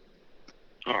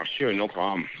 Oh, sure, no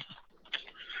problem.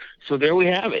 So there we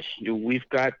have it. We've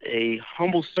got a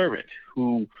humble servant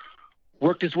who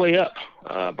worked his way up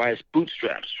by his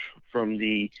bootstraps from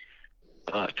the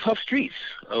tough streets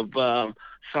of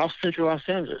South Central Los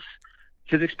Angeles.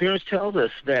 His experience tells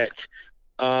us that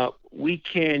we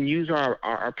can use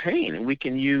our pain, and we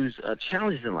can use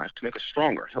challenges in life to make us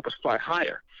stronger, help us fly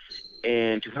higher,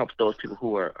 and to help those people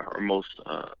who are most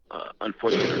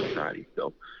unfortunate in society.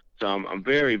 So I'm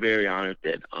very, very honored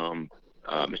that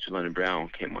Mr. London Brown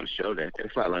came on the show today.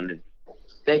 Thanks a lot, London.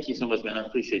 Thank you so much, man. I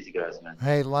appreciate you guys, man.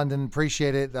 Hey, London,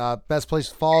 appreciate it. Best place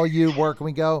to follow you. Where can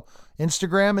we go?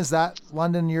 Instagram, is that,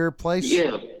 London, your place?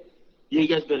 Yeah, you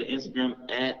guys go to Instagram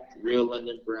at Real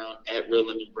London Brown,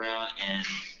 and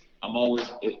I'm always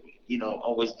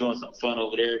doing something fun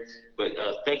over there. But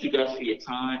thank you guys for your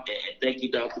time, and thank you,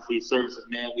 Doctor, for your services,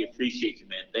 man. We appreciate you,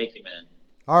 man. Thank you, man.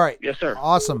 All right. Yes, sir.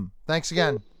 Awesome. Thanks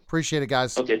again. Appreciate it,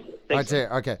 guys. Okay. Thanks. Right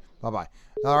there. Okay. Bye-bye.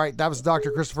 All right. That was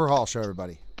Dr. Christopher Hall. Show,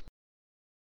 everybody.